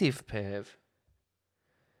partner. Massive perv.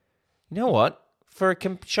 You know what? For a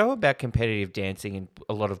show about competitive dancing and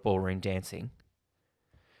a lot of ballroom dancing,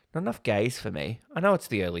 not enough gays for me. I know it's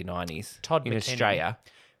the early 90s Todd in McKenna. Australia.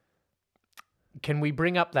 Can we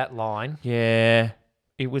bring up that line? Yeah.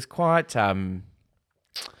 It was quite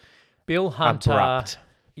Bill Hunter. abrupt.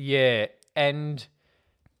 Yeah, and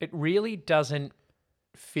it really doesn't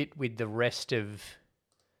fit with the rest of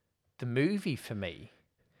the movie for me.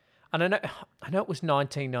 And I know it was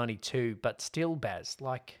 1992, but still, Baz,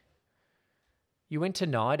 like, you went to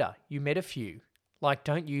NIDA, you met a few. Like,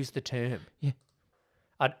 don't use the term. Yeah.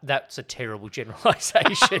 That's a terrible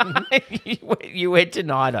generalisation. You went to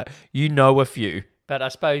NIDA. You know a few. But I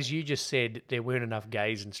suppose you just said there weren't enough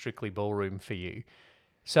gays in Strictly Ballroom for you.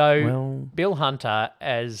 So Well- Bill Hunter,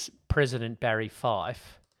 as President Barry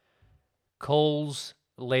Fife, calls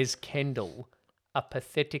Les Kendall a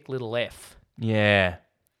pathetic little F, Yeah.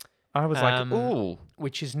 I was like, ooh.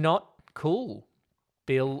 which is not cool,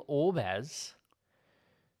 Bill or Baz,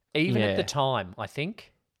 even at the Yeah. time, I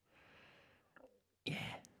think. Yeah.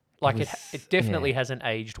 Like, it was- definitely hasn't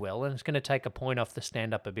aged well, and it's going to take a point off the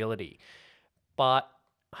stand-up ability. But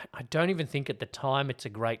I don't even think at the time it's a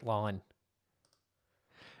great line.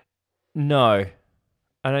 No,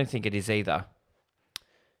 I don't think it is either.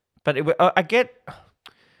 But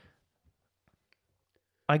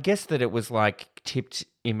I guess that it was like tipped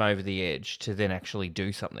him over the edge to then actually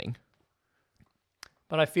do something.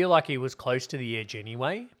 But I feel like he was close to the edge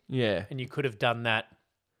anyway, Yeah. and you could have done that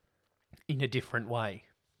in a different way.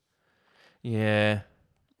 Yeah.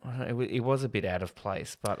 I don't know, it was a bit out of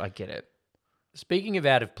place, but I get it. Speaking of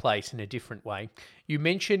out of place in a different way, you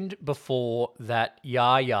mentioned before that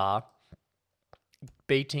Yaya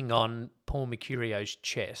beating on Paul Mercurio's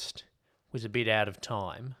chest was a bit out of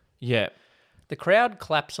time. Yeah. The crowd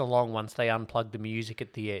claps along once they unplug the music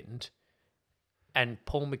at the end, and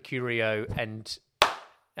Paul Mercurio and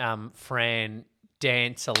Fran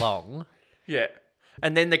dance along. Yeah.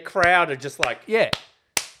 And then the crowd are just like, Yeah.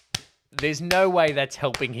 There's no way that's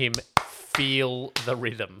helping him feel the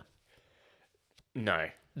rhythm. no.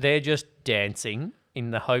 They're just dancing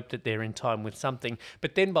in the hope that they're in time with something.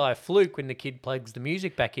 But then by a fluke, when the kid plugs the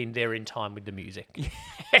music back in, they're in time with the music.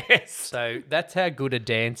 Yes. So that's how good a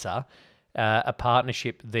dancer, a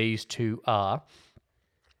partnership these two are.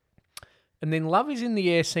 And then Love is in the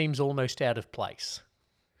Air seems almost out of place.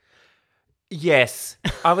 Yes.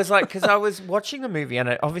 I was like, because I was watching the movie and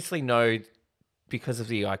I obviously know because of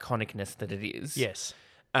the iconicness that it is. Yes.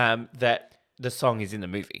 That the song is in the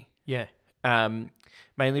movie. Yeah.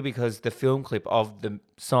 Mainly because the film clip of the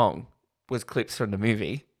song was clips from the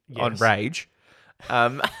movie on Yes. Rage.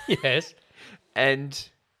 Yes. And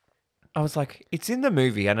I was like, it's in the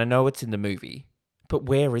movie, and I know it's in the movie, but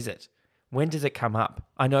where is it? When does it come up?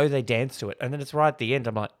 I know they dance to it, and then it's right at the end.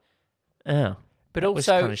 I'm like, oh, But that was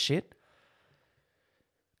also- kind of shit.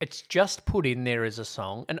 It's just put in there as a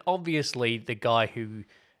song. And obviously, the guy who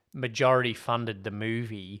majority funded the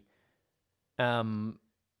movie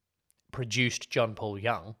produced John Paul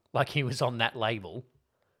Young. Like, he was on that label.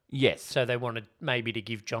 Yes. So they wanted maybe to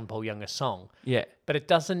give John Paul Young a song. Yeah. But it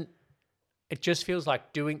doesn't. It just feels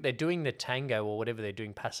like they're doing the tango or whatever they're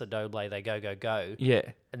doing, Paso Doble, they go, go, go. Yeah.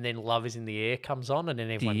 And then Love is in the Air comes on, and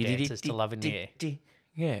then everyone dances to Love in the Air.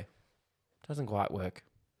 Yeah. Doesn't quite work.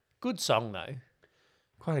 Good song, though.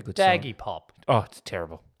 Quite a good Daggy song. pop, Oh, it's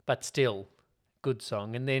terrible. but still good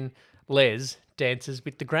song. And then Les dances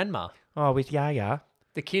with the grandma. Oh, with Yaya.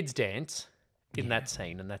 The kids dance in that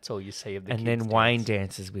scene, and that's all you see of the And kids then Wayne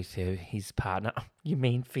dances with his partner. You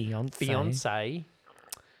mean fiance? Fiance.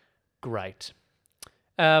 Great.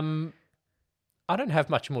 I don't have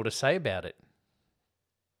much more to say about it.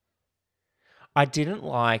 I didn't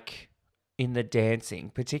like in the dancing,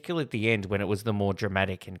 particularly at the end when it was the more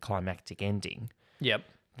dramatic and climactic ending, Yep.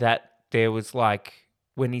 that there was like,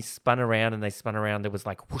 when he spun around and they spun around, there was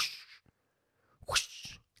like whoosh,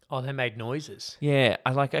 whoosh. Oh, they made noises. Yeah,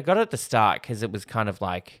 I got it at the start because it was kind of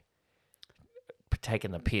like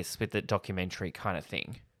taking the piss with the documentary kind of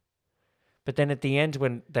thing. But then at the end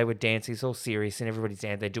when they were dancing, it's all serious and everybody's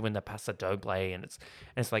dancing. They're doing the Paso Doble and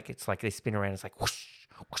it's like they spin around. It's like whoosh,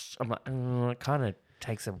 whoosh. I'm like, it kind of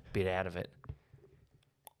takes a bit out of it.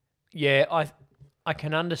 Yeah, I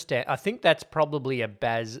can understand. I think that's probably a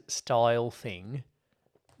Baz style thing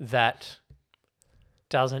that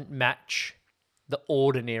doesn't match the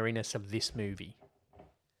ordinariness of this movie.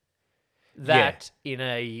 That in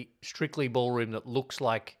a Strictly Ballroom that looks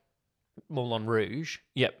like Moulin Rouge,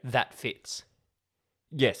 Yep. that fits.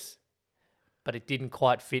 Yes. But it didn't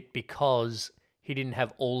quite fit because he didn't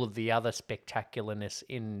have all of the other spectacularness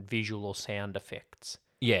in visual or sound effects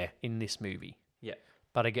Yeah. in this movie. Yeah.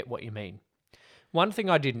 But I get what you mean. One thing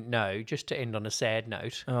I didn't know, just to end on a sad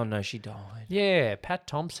note. Oh no, she died. Yeah, Pat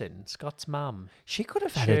Thompson, Scott's mum. She could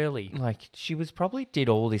have had Shirley. she was probably did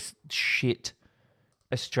all this shit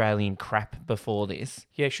Australian crap before this.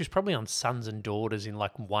 Yeah, she was probably on Sons and Daughters in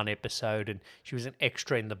like one episode, and she was an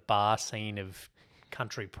extra in the bar scene of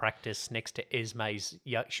Country Practice next to Esme's.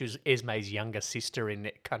 She was Esme's younger sister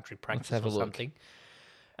in Country Practice have a or look. something.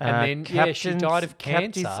 And then, she died of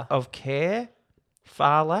Captains cancer. of Care,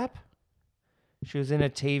 Far Lap. She was in a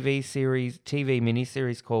TV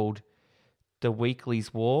miniseries called The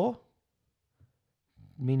Weekly's War.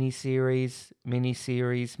 Miniseries.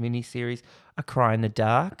 A Cry in the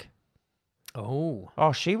Dark. Oh,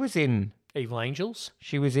 Oh, she was in Evil Angels.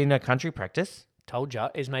 a Country Practice. Told ya,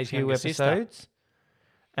 Esme's Few younger sister.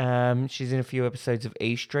 episodes. She's in a few episodes of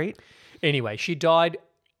E Street. Anyway, she died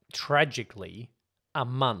tragically a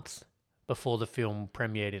month before the film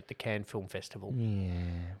premiered at the Cannes Film Festival. Yeah.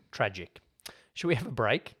 Tragic. Should we have a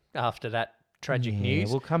break after that tragic news?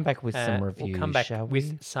 We'll come back with some reviews. We'll come back shall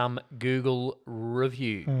with we? some Google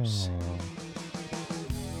reviews.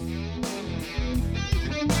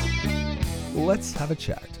 Let's have a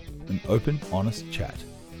chat, an open, honest chat.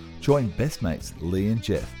 Join best mates Lee and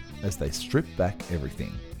Jeff as they strip back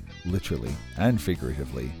everything, literally and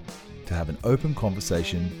figuratively, to have an open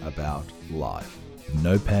conversation about life.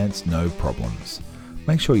 No pants, no problems.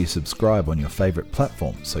 Make sure you subscribe on your favourite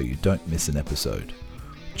platform so you don't miss an episode.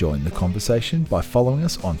 Join the conversation by following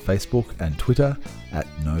us on Facebook and Twitter at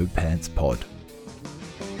NoPantsPod.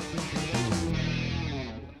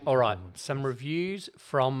 All right, some reviews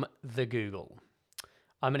from the Google.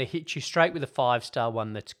 I'm going to hit you straight with a 5-star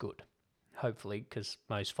one that's good. Hopefully, because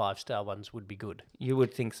most 5-star ones would be good. You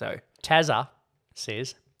would think so. Tazza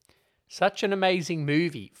says, such an amazing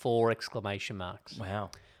movie, 4 exclamation marks. Wow.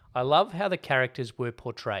 I love how the characters were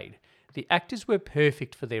portrayed. The actors were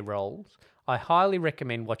perfect for their roles. I highly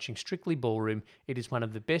recommend watching Strictly Ballroom. It is one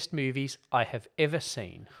of the best movies I have ever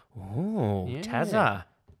seen. Ooh, Yeah. Tazza.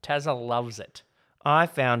 Tazza loves it. I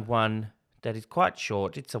found one that is quite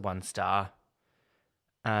short. It's a 1-star.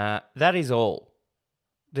 That is all.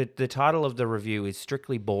 The title of the review is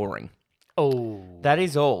Strictly Boring. Oh. That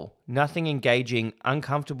is all. Nothing engaging,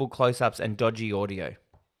 uncomfortable close-ups and dodgy audio.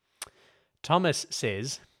 Thomas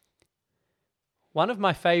says, one of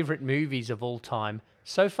my favourite movies of all time,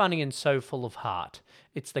 so funny and so full of heart.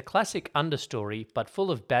 It's the classic understory, but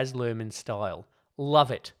full of Baz Luhrmann style.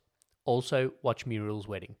 Love it. Also, watch Muriel's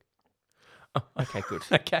Wedding. Oh, okay, good.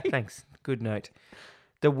 Okay. Thanks. Good note.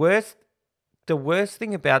 The worst The worst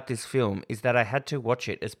thing about this film is that I had to watch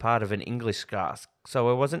it as part of an English class, so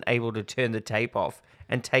I wasn't able to turn the tape off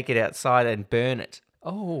and take it outside and burn it.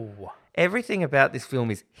 Oh. Everything about this film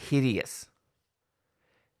is hideous.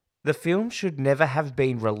 The film should never have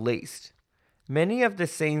been released. Many of the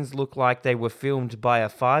scenes look like they were filmed by a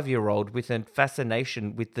 5-year-old with a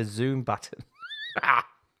fascination with the zoom button.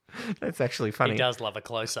 That's actually funny. He does love a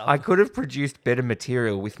close-up. I could have produced better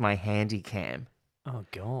material with my handy cam. Oh,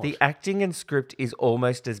 God. The acting and script is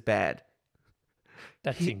almost as bad.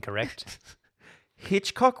 That's incorrect.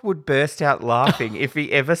 Hitchcock would burst out laughing if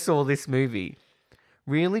he ever saw this movie.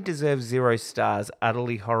 Really deserves 0 stars,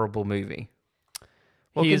 utterly horrible movie.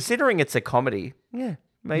 Well, He is- considering it's a comedy, yeah,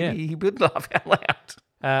 maybe he would laugh out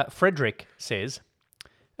loud. Frederick says,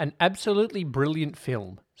 an absolutely brilliant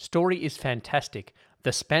film. Story is fantastic.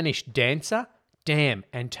 The Spanish dancer? Damn,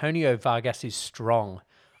 Antonio Vargas is strong.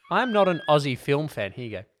 I am not an Aussie film fan. Here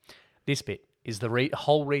you go. This bit is the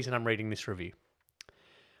whole reason I'm reading this review.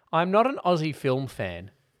 I'm not an Aussie film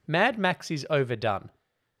fan. Mad Max is overdone.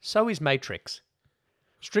 So is Matrix.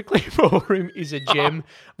 Strictly Ballroom is a gem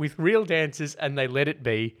with real dancers and they let it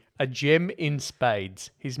be. A gem in spades.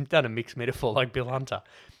 He's done a mixed metaphor like Bill Hunter.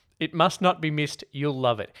 It must not be missed. You'll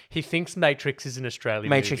love it. He thinks Matrix is an Australian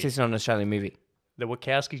Matrix movie. is not an Australian movie. The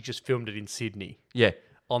Wachowskis just filmed it in Sydney Yeah.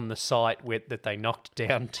 on the site that they knocked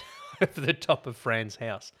down over the top of Fran's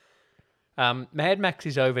house. Mad Max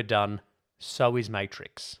is overdone. So is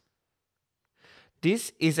Matrix.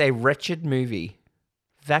 This is a wretched movie.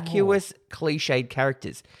 Vacuous, cliched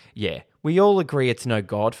characters. Yeah, we all agree it's no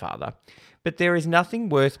Godfather. But there is nothing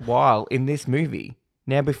worthwhile in this movie.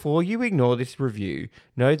 Now, before you ignore this review,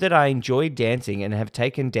 know that I enjoy dancing and have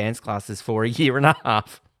taken dance classes for a year and a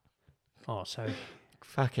half. Oh, so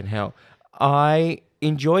Fucking hell. I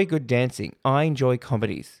enjoy good dancing. I enjoy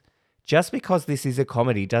comedies. Just because this is a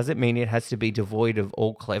comedy doesn't mean it has to be devoid of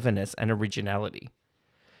all cleverness and originality.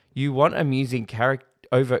 You want amusing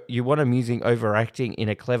overacting in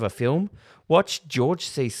a clever film? Watch George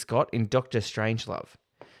C. Scott in Doctor Strangelove.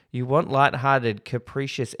 You want light-hearted,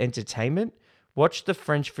 capricious entertainment? Watch the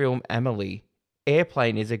French film Amélie.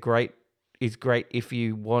 Airplane is great if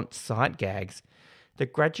you want sight gags. The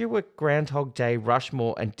Graduate, Groundhog Day,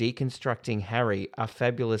 Rushmore, and Deconstructing Harry are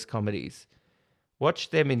fabulous comedies. Watch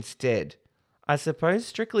them instead. I suppose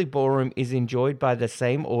Strictly Ballroom is enjoyed by the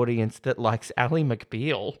same audience that likes Ally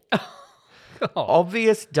McBeal.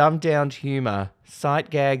 Obvious dumbed-down humour, sight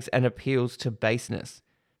gags, and appeals to baseness.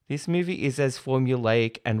 This movie is as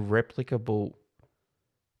formulaic and replicable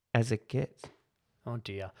as it gets. oh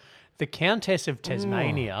dear. The Countess of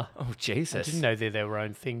Tasmania. Oh, I Jesus. didn't know they're their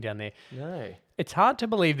own thing down there. No. It's hard to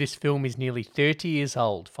believe this film is nearly 30 years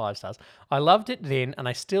old. 5 stars. I loved it then, and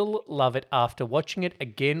I still love it after watching it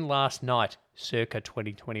again last night, circa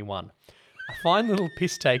 2021. A fine little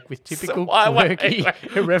piss take with typical quirky,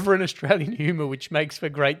 irreverent Australian humour, which makes for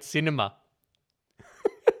great cinema.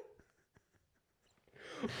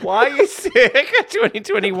 Why are you circa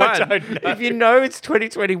 2021? I don't know. If you know it's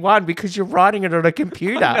 2021 because you're writing it on a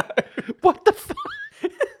computer. What the fuck?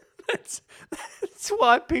 That's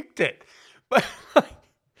why I picked it. But,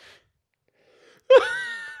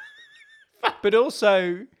 but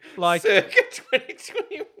also, like, Circa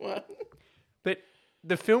 2021. but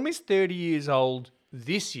the film is 30 years old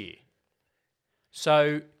this year.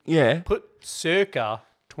 So Yeah. put circa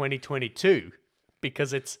 2022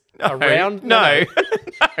 because it's No, around. No.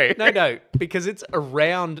 No, because it's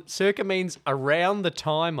around. Circa means around the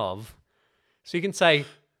time of. So you can say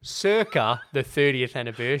circa the 30th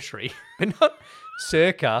anniversary, but not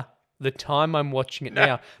circa the time I'm watching it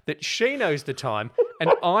now. That she knows the time,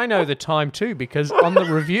 and I know the time too, because on the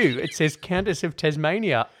review it says Countess of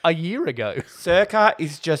Tasmania a year ago. Circa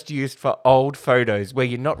is just used for old photos where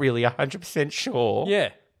you're not really 100% sure Yeah.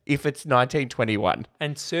 if it's 1921.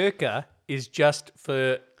 And circa is just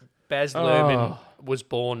for Baz Luhrmann was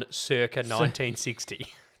born circa 1960.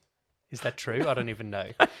 Is that true? I don't even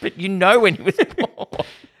know. But you know when he was born.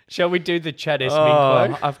 Shall we do the Chad S. Oh,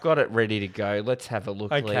 Minquo? I've got it ready to go. Let's have a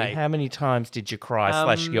look, Lee. Okay. How many times did you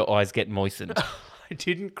cry / your eyes get moistened? I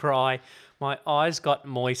didn't cry. My eyes got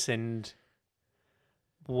moistened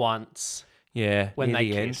once. Yeah. When near they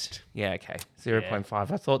the end. kissed. Yeah, okay.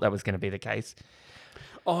 0.5. I thought that was going to be the case.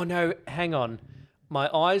 Oh, no, hang on. My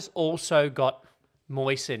eyes also got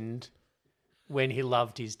moistened when he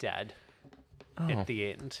loved his dad at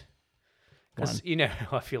the end. Because you know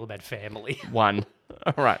how I feel about family. 1.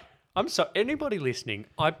 All right. I'm sorry, anybody listening,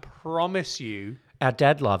 I promise you Our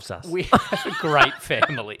dad loves us. we have a great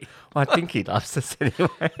family. I think he loves us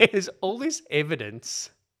anyway. There's all this evidence.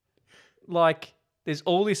 Like, there's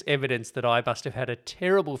all this evidence that I must have had a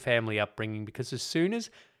terrible family upbringing because as soon as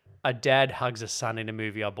a dad hugs a son in a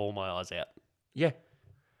movie, I bawl my eyes out. Yeah.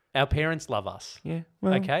 Our parents love us. Yeah.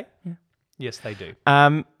 Well, Okay? Yes, they do.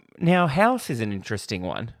 Now, House is an interesting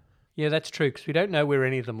one. Yeah, that's true because we don't know where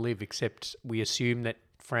any of them live except we assume that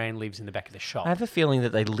Fran lives in the back of the shop. I have a feeling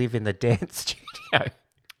that they live in the dance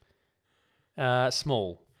studio.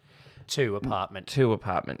 Small. 2 apartment. 2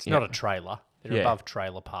 apartments. It's not a trailer. They're Yeah. above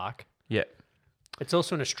trailer park. Yeah, It's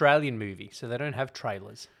also an Australian movie, so they don't have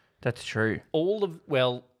trailers. that's true.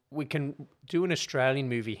 We can do an Australian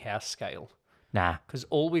movie house scale Nah. because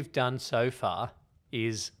all we've done so far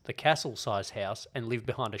is the castle size house and live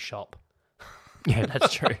behind a shop. Yeah,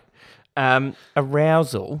 that's true.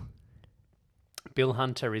 Arousal. Bill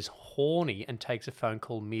Hunter is horny and takes a phone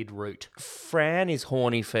call mid-route. Fran is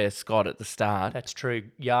horny for Scott at the start. That's true.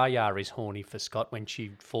 Yaya is horny for Scott when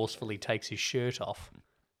she forcefully takes his shirt off.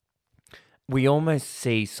 We almost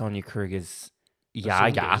see Sonia Kruger's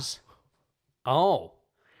Yaya. Zundas. Oh.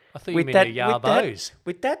 I thought you meant the Yabos.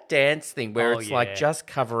 with that dance thing where Oh, it's yeah. like just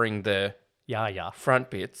covering the Yaya. front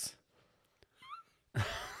bits.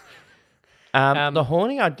 The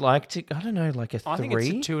horny, I'd like to, I don't know, like a 3. I think it's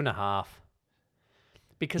a 2.5.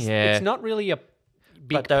 Because Yeah. it's not really a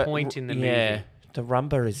big point in the movie. The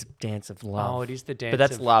rumba is Dance of Love. Oh, it is the dance But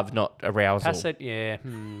that's of love, not arousal. Pass it, yeah.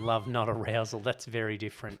 Love, not arousal. That's very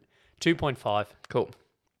different. 2.5. Cool.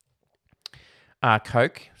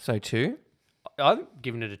 Coke, so 2. I'm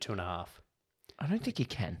giving it a 2.5. I don't think you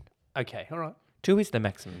can. Okay, all right. 2 is the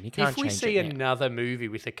maximum. You can't If we change see it now. another movie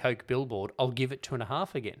with a Coke billboard, I'll give it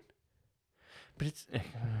 2.5 again. But it's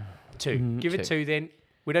 2. Give it 2 then.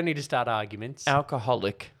 We don't need to start arguments.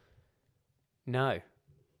 alcoholic. No.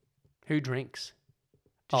 Who drinks?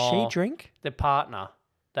 Does she drink? The partner.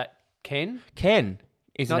 That Ken? Ken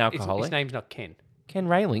is an Not- alcoholic. His name's not Ken. Ken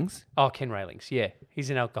Railings. Oh, Ken Railings. Yeah, he's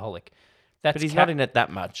an alcoholic. That's But he's not in it that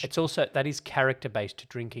much. It's also that is character-based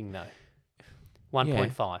drinking though.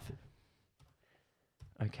 1.5.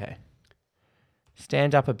 Okay.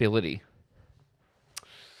 Stand-up ability.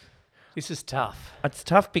 This is tough. It's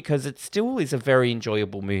tough because it still is a very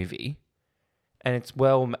enjoyable movie. And it's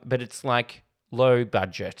but it's like low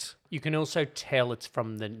budget. You can also tell it's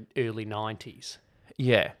from the early 90s.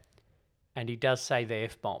 Yeah. And he does say the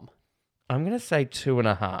F-bomb. I'm going to say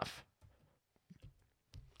 2.5.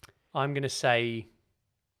 I'm going to say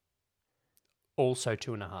also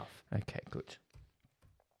 2.5. Okay, good.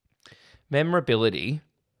 Memorability.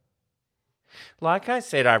 Like I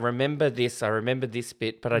said, I remember this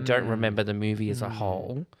bit, but I don't remember the movie as a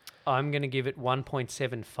whole. I'm going to give it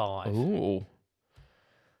 1.75. Ooh.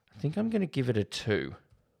 I think I'm going to give it a 2.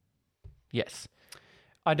 Yes.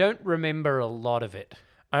 I don't remember a lot of it.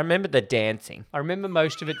 I remember the dancing. I remember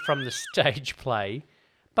most of it from the stage play,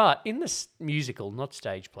 but in the musical, not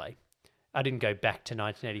stage play, I didn't go back to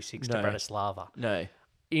 1986 to No. Bratislava. No.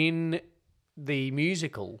 In the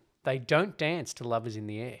musical, they don't dance to Love Is in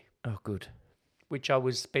the Air, Oh, good. which I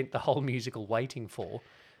spent the whole musical waiting for.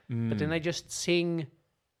 But then they just sing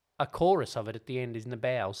a chorus of it at the end in the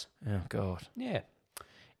bows. Oh, God. Yeah.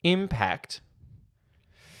 Impact.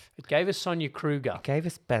 It gave us Sonia Kruger. Gave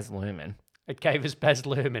us Baz Luhrmann. It gave us Baz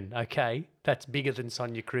Luhrmann. Okay. That's bigger than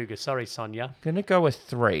Sonia Kruger. Sorry, Sonia. Going to go with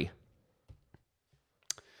 3.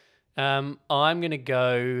 I'm going to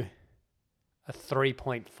go a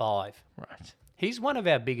 3.5. Right. He's one of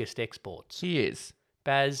our biggest exports. He is.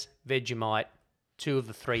 Baz, Vegemite, 2 of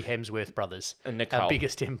the 3 Hemsworth brothers. And Nicole. Our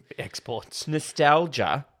biggest exports.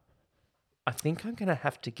 Nostalgia. I think I'm going to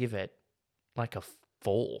have to give it like a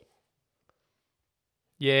 4.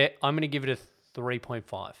 Yeah, I'm going to give it a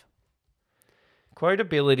 3.5.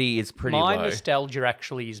 Quotability is pretty My low. nostalgia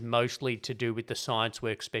actually is mostly to do with the Science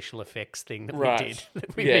Works special effects thing that Right. we did.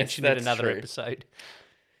 That we Yes, mentioned in that's another true. episode.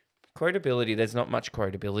 Quotability, there's not much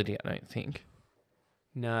quotability, I don't think.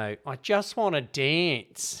 No, I just want to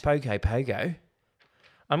dance. Pogo.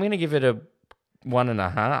 I'm going to give it a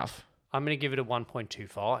 1.5. I'm going to give it a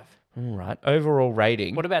 1.25. All right. Overall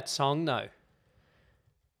rating. What about song, though?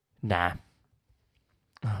 Nah.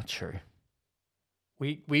 Oh, true.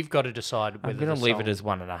 We've got to decide whether I'm going to the leave song- it as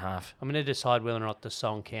 1.5. I'm going to decide whether or not the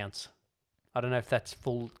song counts. I don't know if that's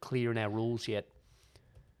clear in our rules yet.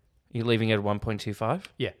 You're leaving it at 1.25?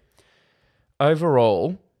 Yeah.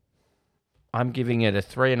 Overall, I'm giving it a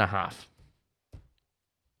 3.5.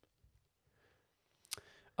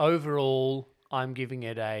 Overall, I'm giving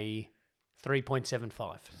it a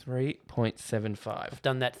 3.75. 3.75. I've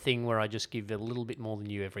done that thing where I just give it a little bit more than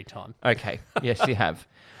you every time. Okay. Yes, you have.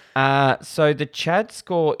 So the Chad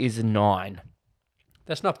score is 9.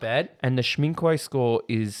 That's not bad. And the Schminko score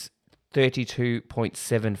is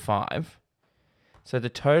 32.75. So the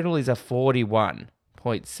total is a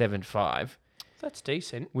 41.75, That's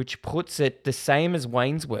decent. which puts it the same as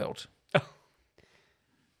Wayne's World,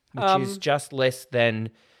 which is just less than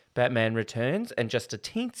Batman Returns and just a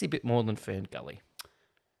teensy bit more than Fern Gully.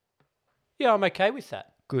 Yeah, I'm okay with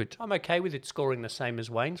that. Good. I'm okay with it scoring the same as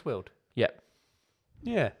Wayne's World. Yep.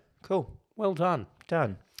 Yeah, Cool. well done.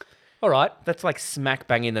 Done. All right, That's like smack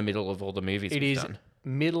bang in the middle of all the movies it we've is done.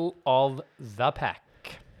 middle of the pack.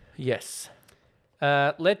 Yes.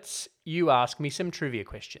 You ask me some trivia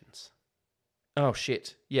questions. Oh,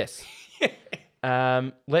 shit. Yes.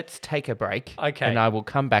 Let's take a break. Okay. And I will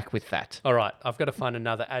come back with that. All right, I've got to find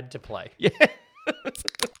another ad to play.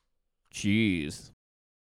 Jeez.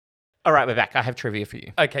 All right, we're back. I have trivia for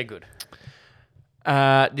you. Okay, good.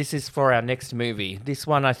 This is for our next movie. This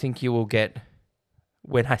one I think you will get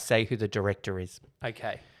when I say who the director is.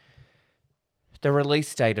 Okay. The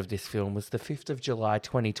release date of this film was the 5th of July,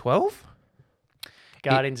 2012.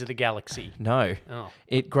 Guardians of the Galaxy. No. Oh,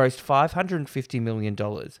 It grossed $550 million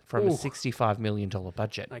from Ooh. a $65 million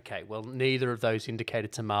budget. okay. Well, neither of those indicate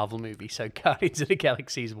it's a Marvel movie, so Guardians of the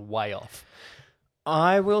Galaxy is way off.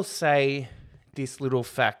 I will say this little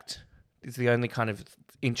fact is the only kind of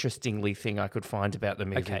interestingly thing I could find about the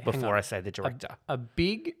movie Okay, hang before on. I say the director. A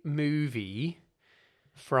big movie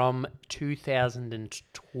from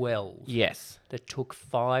 2012 Yes. that took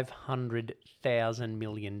 $500,000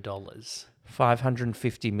 million.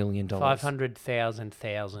 $550 million.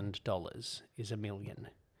 $500,000 is a million.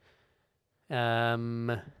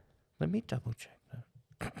 Let me double check that.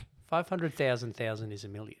 500,000 is a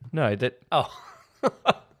million. No, that Oh,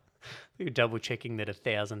 you're double checking that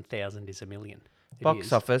 1,000 is a million. It box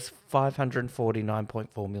is. office,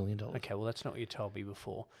 $549.4 million. Okay, well that's not what you told me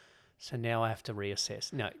before. So now I have to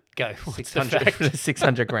reassess. No, go. What's the 600 fact?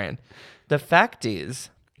 600 grand. The fact is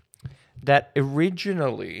that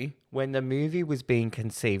originally, when the movie was being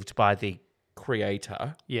conceived by the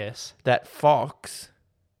creator, Yes. that Fox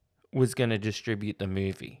was going to distribute the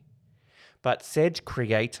movie. But said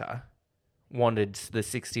creator wanted the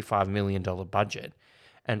 $65 million budget,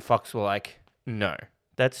 and Fox were like, no,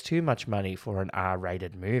 that's too much money for an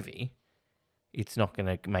R-rated movie. It's not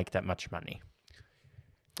going to make that much money.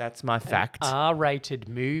 That's my fact. R-rated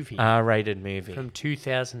movie R-rated movie. from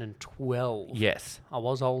 2012. Yes. I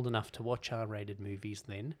was old enough to watch R-rated movies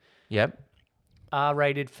then. Yep.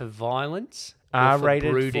 R-rated for violence. or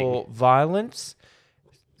R-rated brooding? for violence,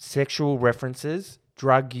 sexual references,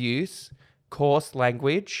 drug use, coarse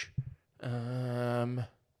language,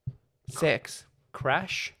 sex.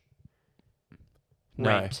 Crash. No.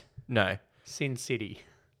 Rent. No. Sin City.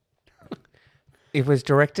 It was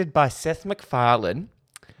directed by Seth MacFarlane.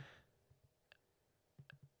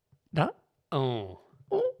 No? Oh.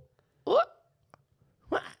 What?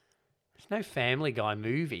 There's no Family Guy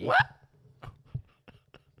movie. What?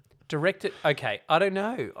 Directed. Okay, I don't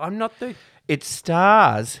know. I'm not the. It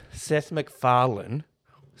stars Seth MacFarlane,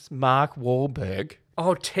 Mark Wahlberg,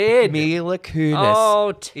 Oh, Ted. Mila Kunis.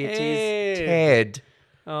 Oh, Ted. It is Ted.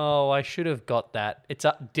 Oh, I should have got that. It's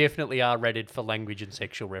definitely R-rated for language and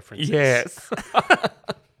sexual references. Yes.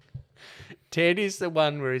 Ted is the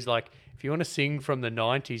one where he's like, if you want to sing from the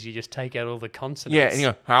 90s, you just take out all the consonants. Yeah, and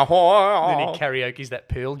you go, Then he karaoke's that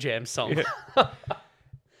Pearl Jam song.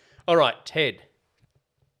 All right, Ted.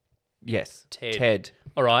 yes, Ted. Ted.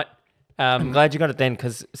 All right. I'm glad you got it then,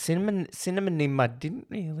 because Cinema didn't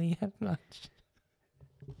really have much.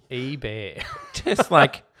 E-Bear. Just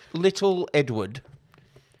like little Edward.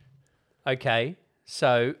 Okay,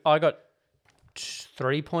 so I got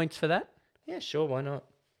 3 points for that. Yeah, sure, why not?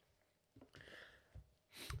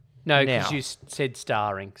 No, because Now. you said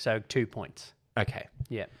starring, so 2 points. Okay.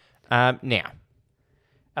 Yeah. Now,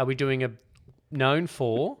 Are we doing a known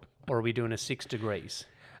for, or are we doing a 6 degrees?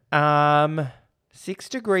 6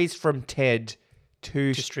 degrees from Ted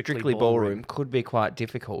to Strictly Strictly Ballroom. Ballroom could be quite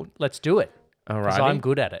difficult. Let's do it, because Alrighty. I'm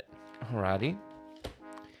good at it. Alrighty.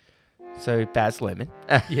 So, Baz Luhrmann.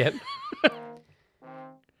 Yep.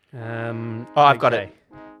 I've got it.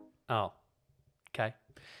 Oh, okay.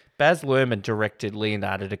 Baz Luhrmann directed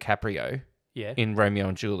Leonardo DiCaprio Yeah. in Romeo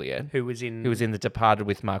and Juliet. Who was in? Who was in The Departed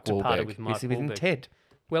with Mark Departed Wahlberg. with Mark Is he in Wahlberg. Ted?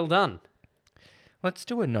 Well done. Let's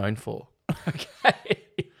do a known for. Okay.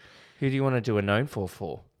 Who do you want to do a known for?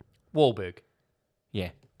 Wahlberg. Yeah.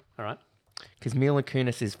 All right. Because Mila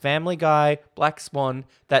Kunis is Family Guy, Black Swan,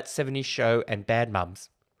 That 70s Show, and Bad Mums.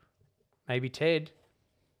 Maybe Ted.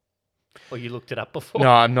 Or you looked it up before. No,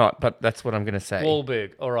 I'm not, but that's what I'm going to say.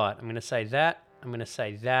 Wahlberg. All right. I'm going to say that. I'm going to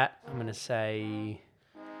say that. I'm going to say.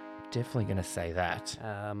 Definitely going to say that.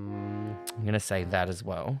 Um. I'm going to say that as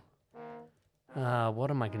well. What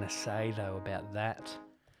am I going to say though about that?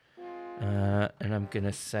 And I'm going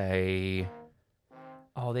to say...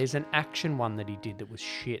 Oh, there's an action one that he did that was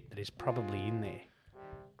shit that is probably in there.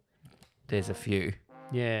 There's a few.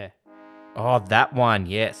 Yeah. Oh, that one,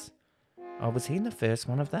 yes. Oh, was he in the first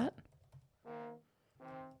one of that?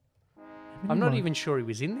 I'm not even sure he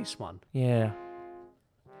was in this one. Yeah.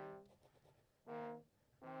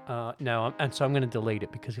 No, and so I'm going to delete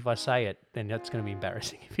it because if I say it, then that's going to be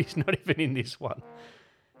embarrassing if he's not even in this one.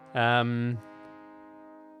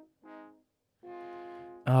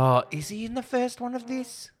 Oh, is he in the first one of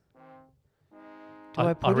this?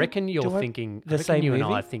 I reckon you're thinking the same you movie?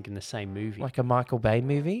 and I are thinking the same movie. Like a Michael Bay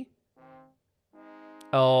movie?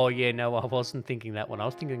 Oh, yeah, no, I wasn't thinking that one. I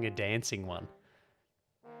was thinking a dancing one,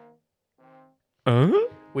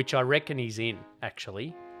 which I reckon he's in,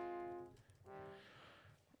 actually.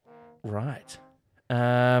 Right.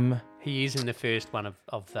 He is in the first one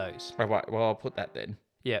of those. All right, well, I'll put that then.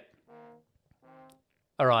 Yep.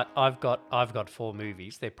 All right, I've got 4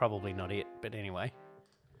 movies. They're probably not it, but anyway.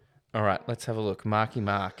 All right, let's have a look. Marky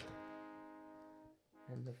Mark.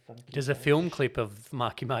 Does a film clip of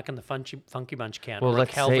Marky Mark and the Funky Bunch count? Well, or a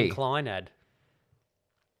let's Calvin see. Klein ad?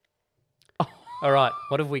 All right,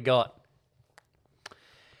 what have we got?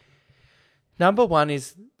 Number 1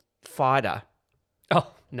 is Fighter,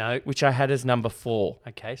 Oh, no. which I had as number 4.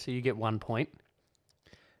 Okay, so you get 1 point.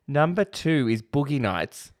 Number 2 is Boogie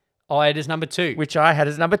Nights, Oh, it is number 2. which I had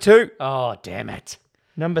as number 2. Oh, damn it.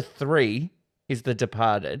 Number 3 is The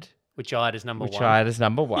Departed, Which I had as number which 1. I had as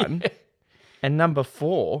number 1. And number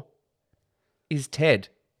 4 is Ted,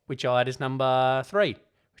 Which I had as number 3.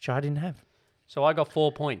 which I didn't have. So I got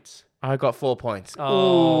 4 points. I got 4 points.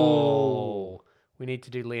 Oh. We need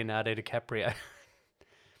to do Leonardo DiCaprio.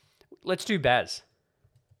 Let's do Baz.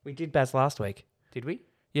 We did Baz last week. Did we?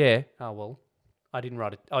 Yeah. Oh, well, I didn't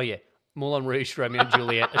write it. Oh, yeah. Moulin Rouge, Romeo and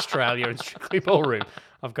Juliet, Australia, and Strictly Ballroom.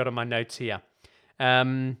 I've got on my notes here.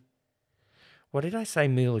 What did I say,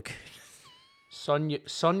 Mila?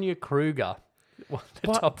 Sonia Kruger. The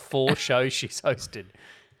What? top 4 shows she's hosted.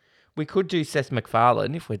 We could do Seth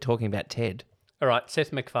MacFarlane if we're talking about Ted. All right,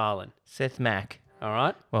 Seth MacFarlane. Seth Mac. All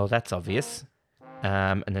right. Well, that's obvious.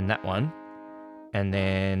 And then that one. And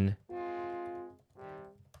then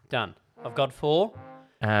Done. I've got 4.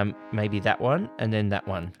 maybe that one. And then that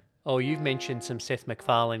one. Oh, you've mentioned some Seth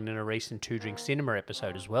MacFarlane in a recent Two Drink Cinema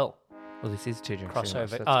episode as well. Well, this is 2 drinks.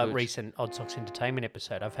 Crossover. Recent Odd Socks Entertainment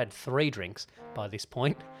episode. I've had 3 drinks by this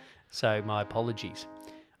point, so my apologies.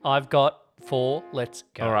 I've got 4. Let's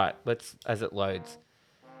go. All right. Let's, as it loads.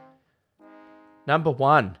 Number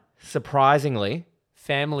 1, surprisingly,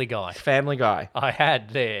 Family Guy. Family Guy. I had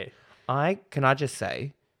there. Can I just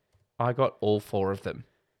say, I got all 4 of them,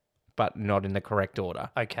 but not in the correct order.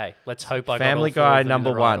 Okay, let's hope I Family got all 4 Guy of them in number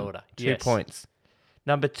the right 1, order. 2 Yes. points.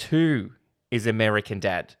 Number 2 is American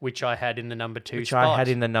Dad, Which I had in the number 2 which spot. I had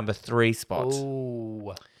in the number 3 spot.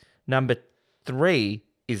 Ooh. Number 3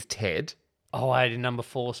 is Ted, Oh, I had in number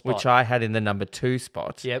 4 spot. which I had in the number 2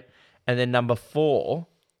 spot. Yep. And then number 4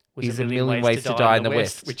 Was is A Million Ways to Die in the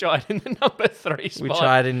West, Which I had in the number 3 spot. which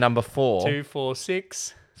I had in number 4. 2, 4,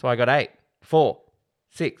 6. So I got 8, 4,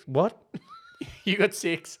 6. What? You got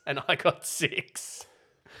 6 and I got 6.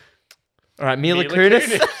 All right, Mila Mila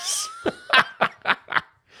Kunis. Kunis.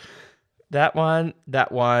 That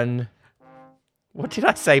one. What did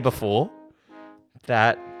I say before?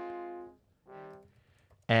 That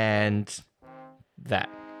and that.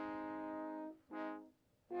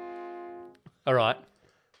 All right.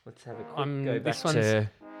 Let's have a quick Um, go back this one's- to...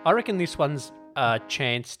 I reckon this one's a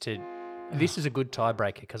chance to. This is a good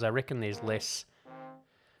tiebreaker because I reckon there's less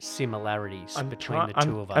similarities between the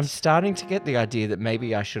two of us. I'm starting to get the idea that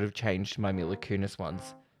maybe I should have changed my Mila Kunis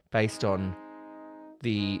ones based on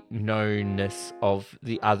the knownness of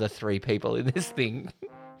the other 3 people in this thing.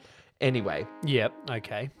 Anyway, Yep.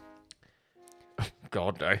 Okay.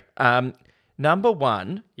 God no. Number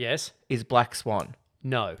 1 Yes. is Black Swan.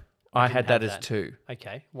 No. I didn't had that have as 2.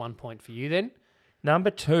 Okay. 1 point for you then. Number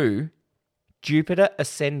 2, Jupiter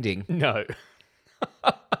Ascending. No.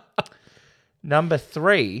 Number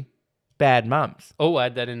 3, Bad Mums. Oh, I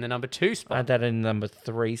had that in the number 2 I spot. had that in number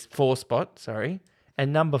 4 spot, sorry.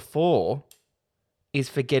 And number 4 is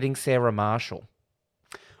Forgetting Sarah Marshall.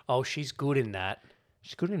 Oh, she's good in that.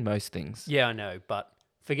 She's good in most things. Yeah, I know, but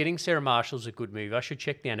Forgetting Sarah Marshall's a good movie. I should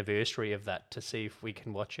check the anniversary of that to see if we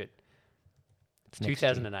can watch it. It's next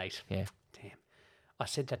year. 2008. Yeah. Damn. I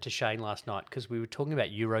said that to Shane last night because we were talking about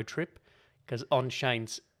Eurotrip because on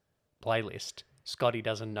Shane's playlist, Scotty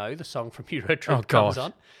Doesn't Know, the song from Eurotrip Oh, comes gosh.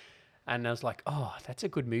 on. And I was like, oh, that's a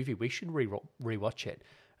good movie. We should rewatch it.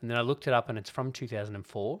 And then I looked it up and it's from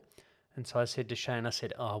 2004. And so I said to Shane,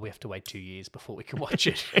 we have to wait 2 years before we can watch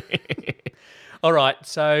it. All right,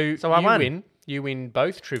 so I you won. win. You win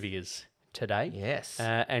both trivias today. Yes.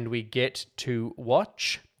 And we get to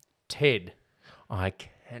watch Ted. I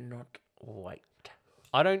cannot wait.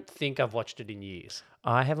 I don't think I've watched it in years.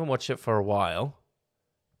 I haven't watched it for a while,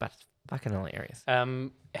 but it's fucking hilarious.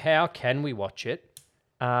 How can we watch it?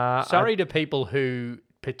 Uh, Sorry to people who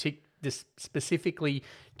specifically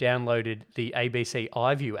downloaded the ABC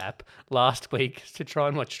iView app last week to try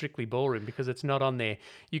and watch Strictly Ballroom because it's not on there.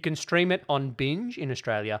 You can stream it on Binge in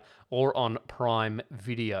Australia or on Prime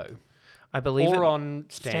Video. I believe or it, on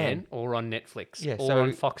Stan or on Netflix Yeah, or so-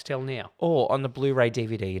 on Foxtel Now. or on the Blu-ray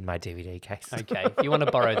DVD in my DVD case. Okay, if you want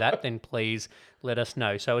to borrow that, then please let us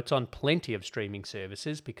know. So it's on plenty of streaming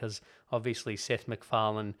services because obviously Seth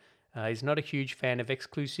MacFarlane is not a huge fan of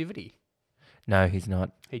exclusivity. No, he's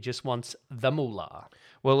not. He just wants the moolah.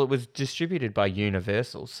 Well, it was distributed by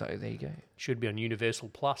Universal, so there you go. Should be on Universal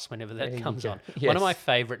Plus whenever that There you comes go. on. One Yes. of my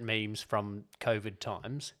favourite memes from COVID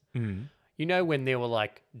times. You know when there were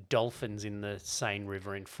like dolphins in the Seine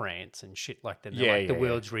River in France and shit like that? They're like, the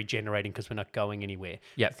world's regenerating because we're not going anywhere.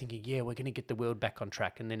 Yep. You're thinking, yeah, we're going to get the world back on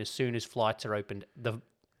track. And then as soon as flights are opened, the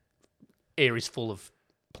air is full of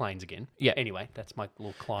planes again. Yeah. Anyway, that's my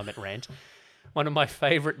little climate rant. One of my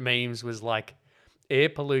favourite memes was like, air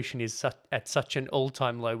pollution is at such an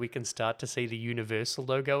all-time low, we can start to see the Universal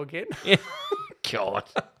logo again. God.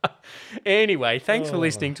 Anyway, thanks for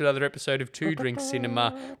listening to another episode of Two Drink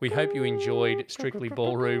Cinema. We hope you enjoyed Strictly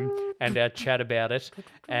Ballroom and our chat about it.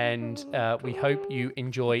 And we hope you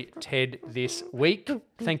enjoy Ted this week.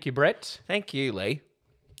 Thank you, Brett. Thank you, Lee.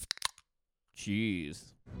 Cheers.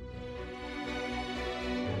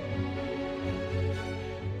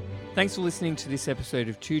 Thanks for listening to this episode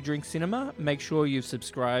of Two Drink Cinema. Make sure you've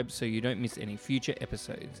subscribed so you don't miss any future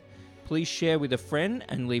episodes. Please share with a friend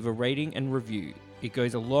and leave a rating and review. It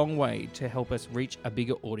goes a long way to help us reach a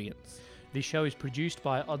bigger audience. This show is produced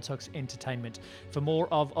by Odd Socks Entertainment. For more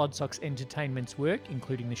of Odd Socks Entertainment's work,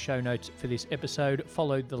 including the show notes for this episode,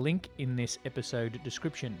 follow the link in this episode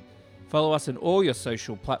description. Follow us on all your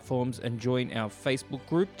social platforms and join our Facebook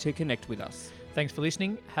group to connect with us. Thanks for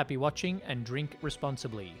listening, happy watching, and drink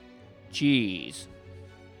responsibly. Cheers.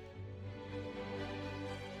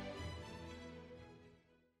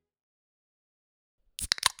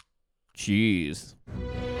 Cheers.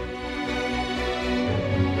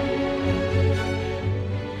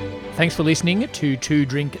 Thanks for listening to Two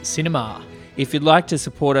Drink Cinema. If you'd like to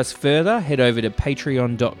support us further, head over to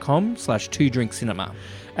patreon.com/2drinkcinema.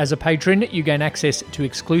 As a patron, you gain access to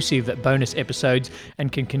exclusive bonus episodes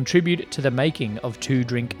and can contribute to the making of Two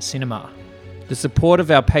Drink Cinema. The support of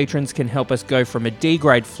our patrons can help us go from a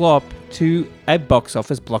D-grade flop to a box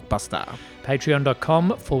office blockbuster.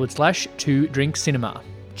 Patreon.com/2drinkcinema.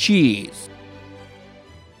 Cheers.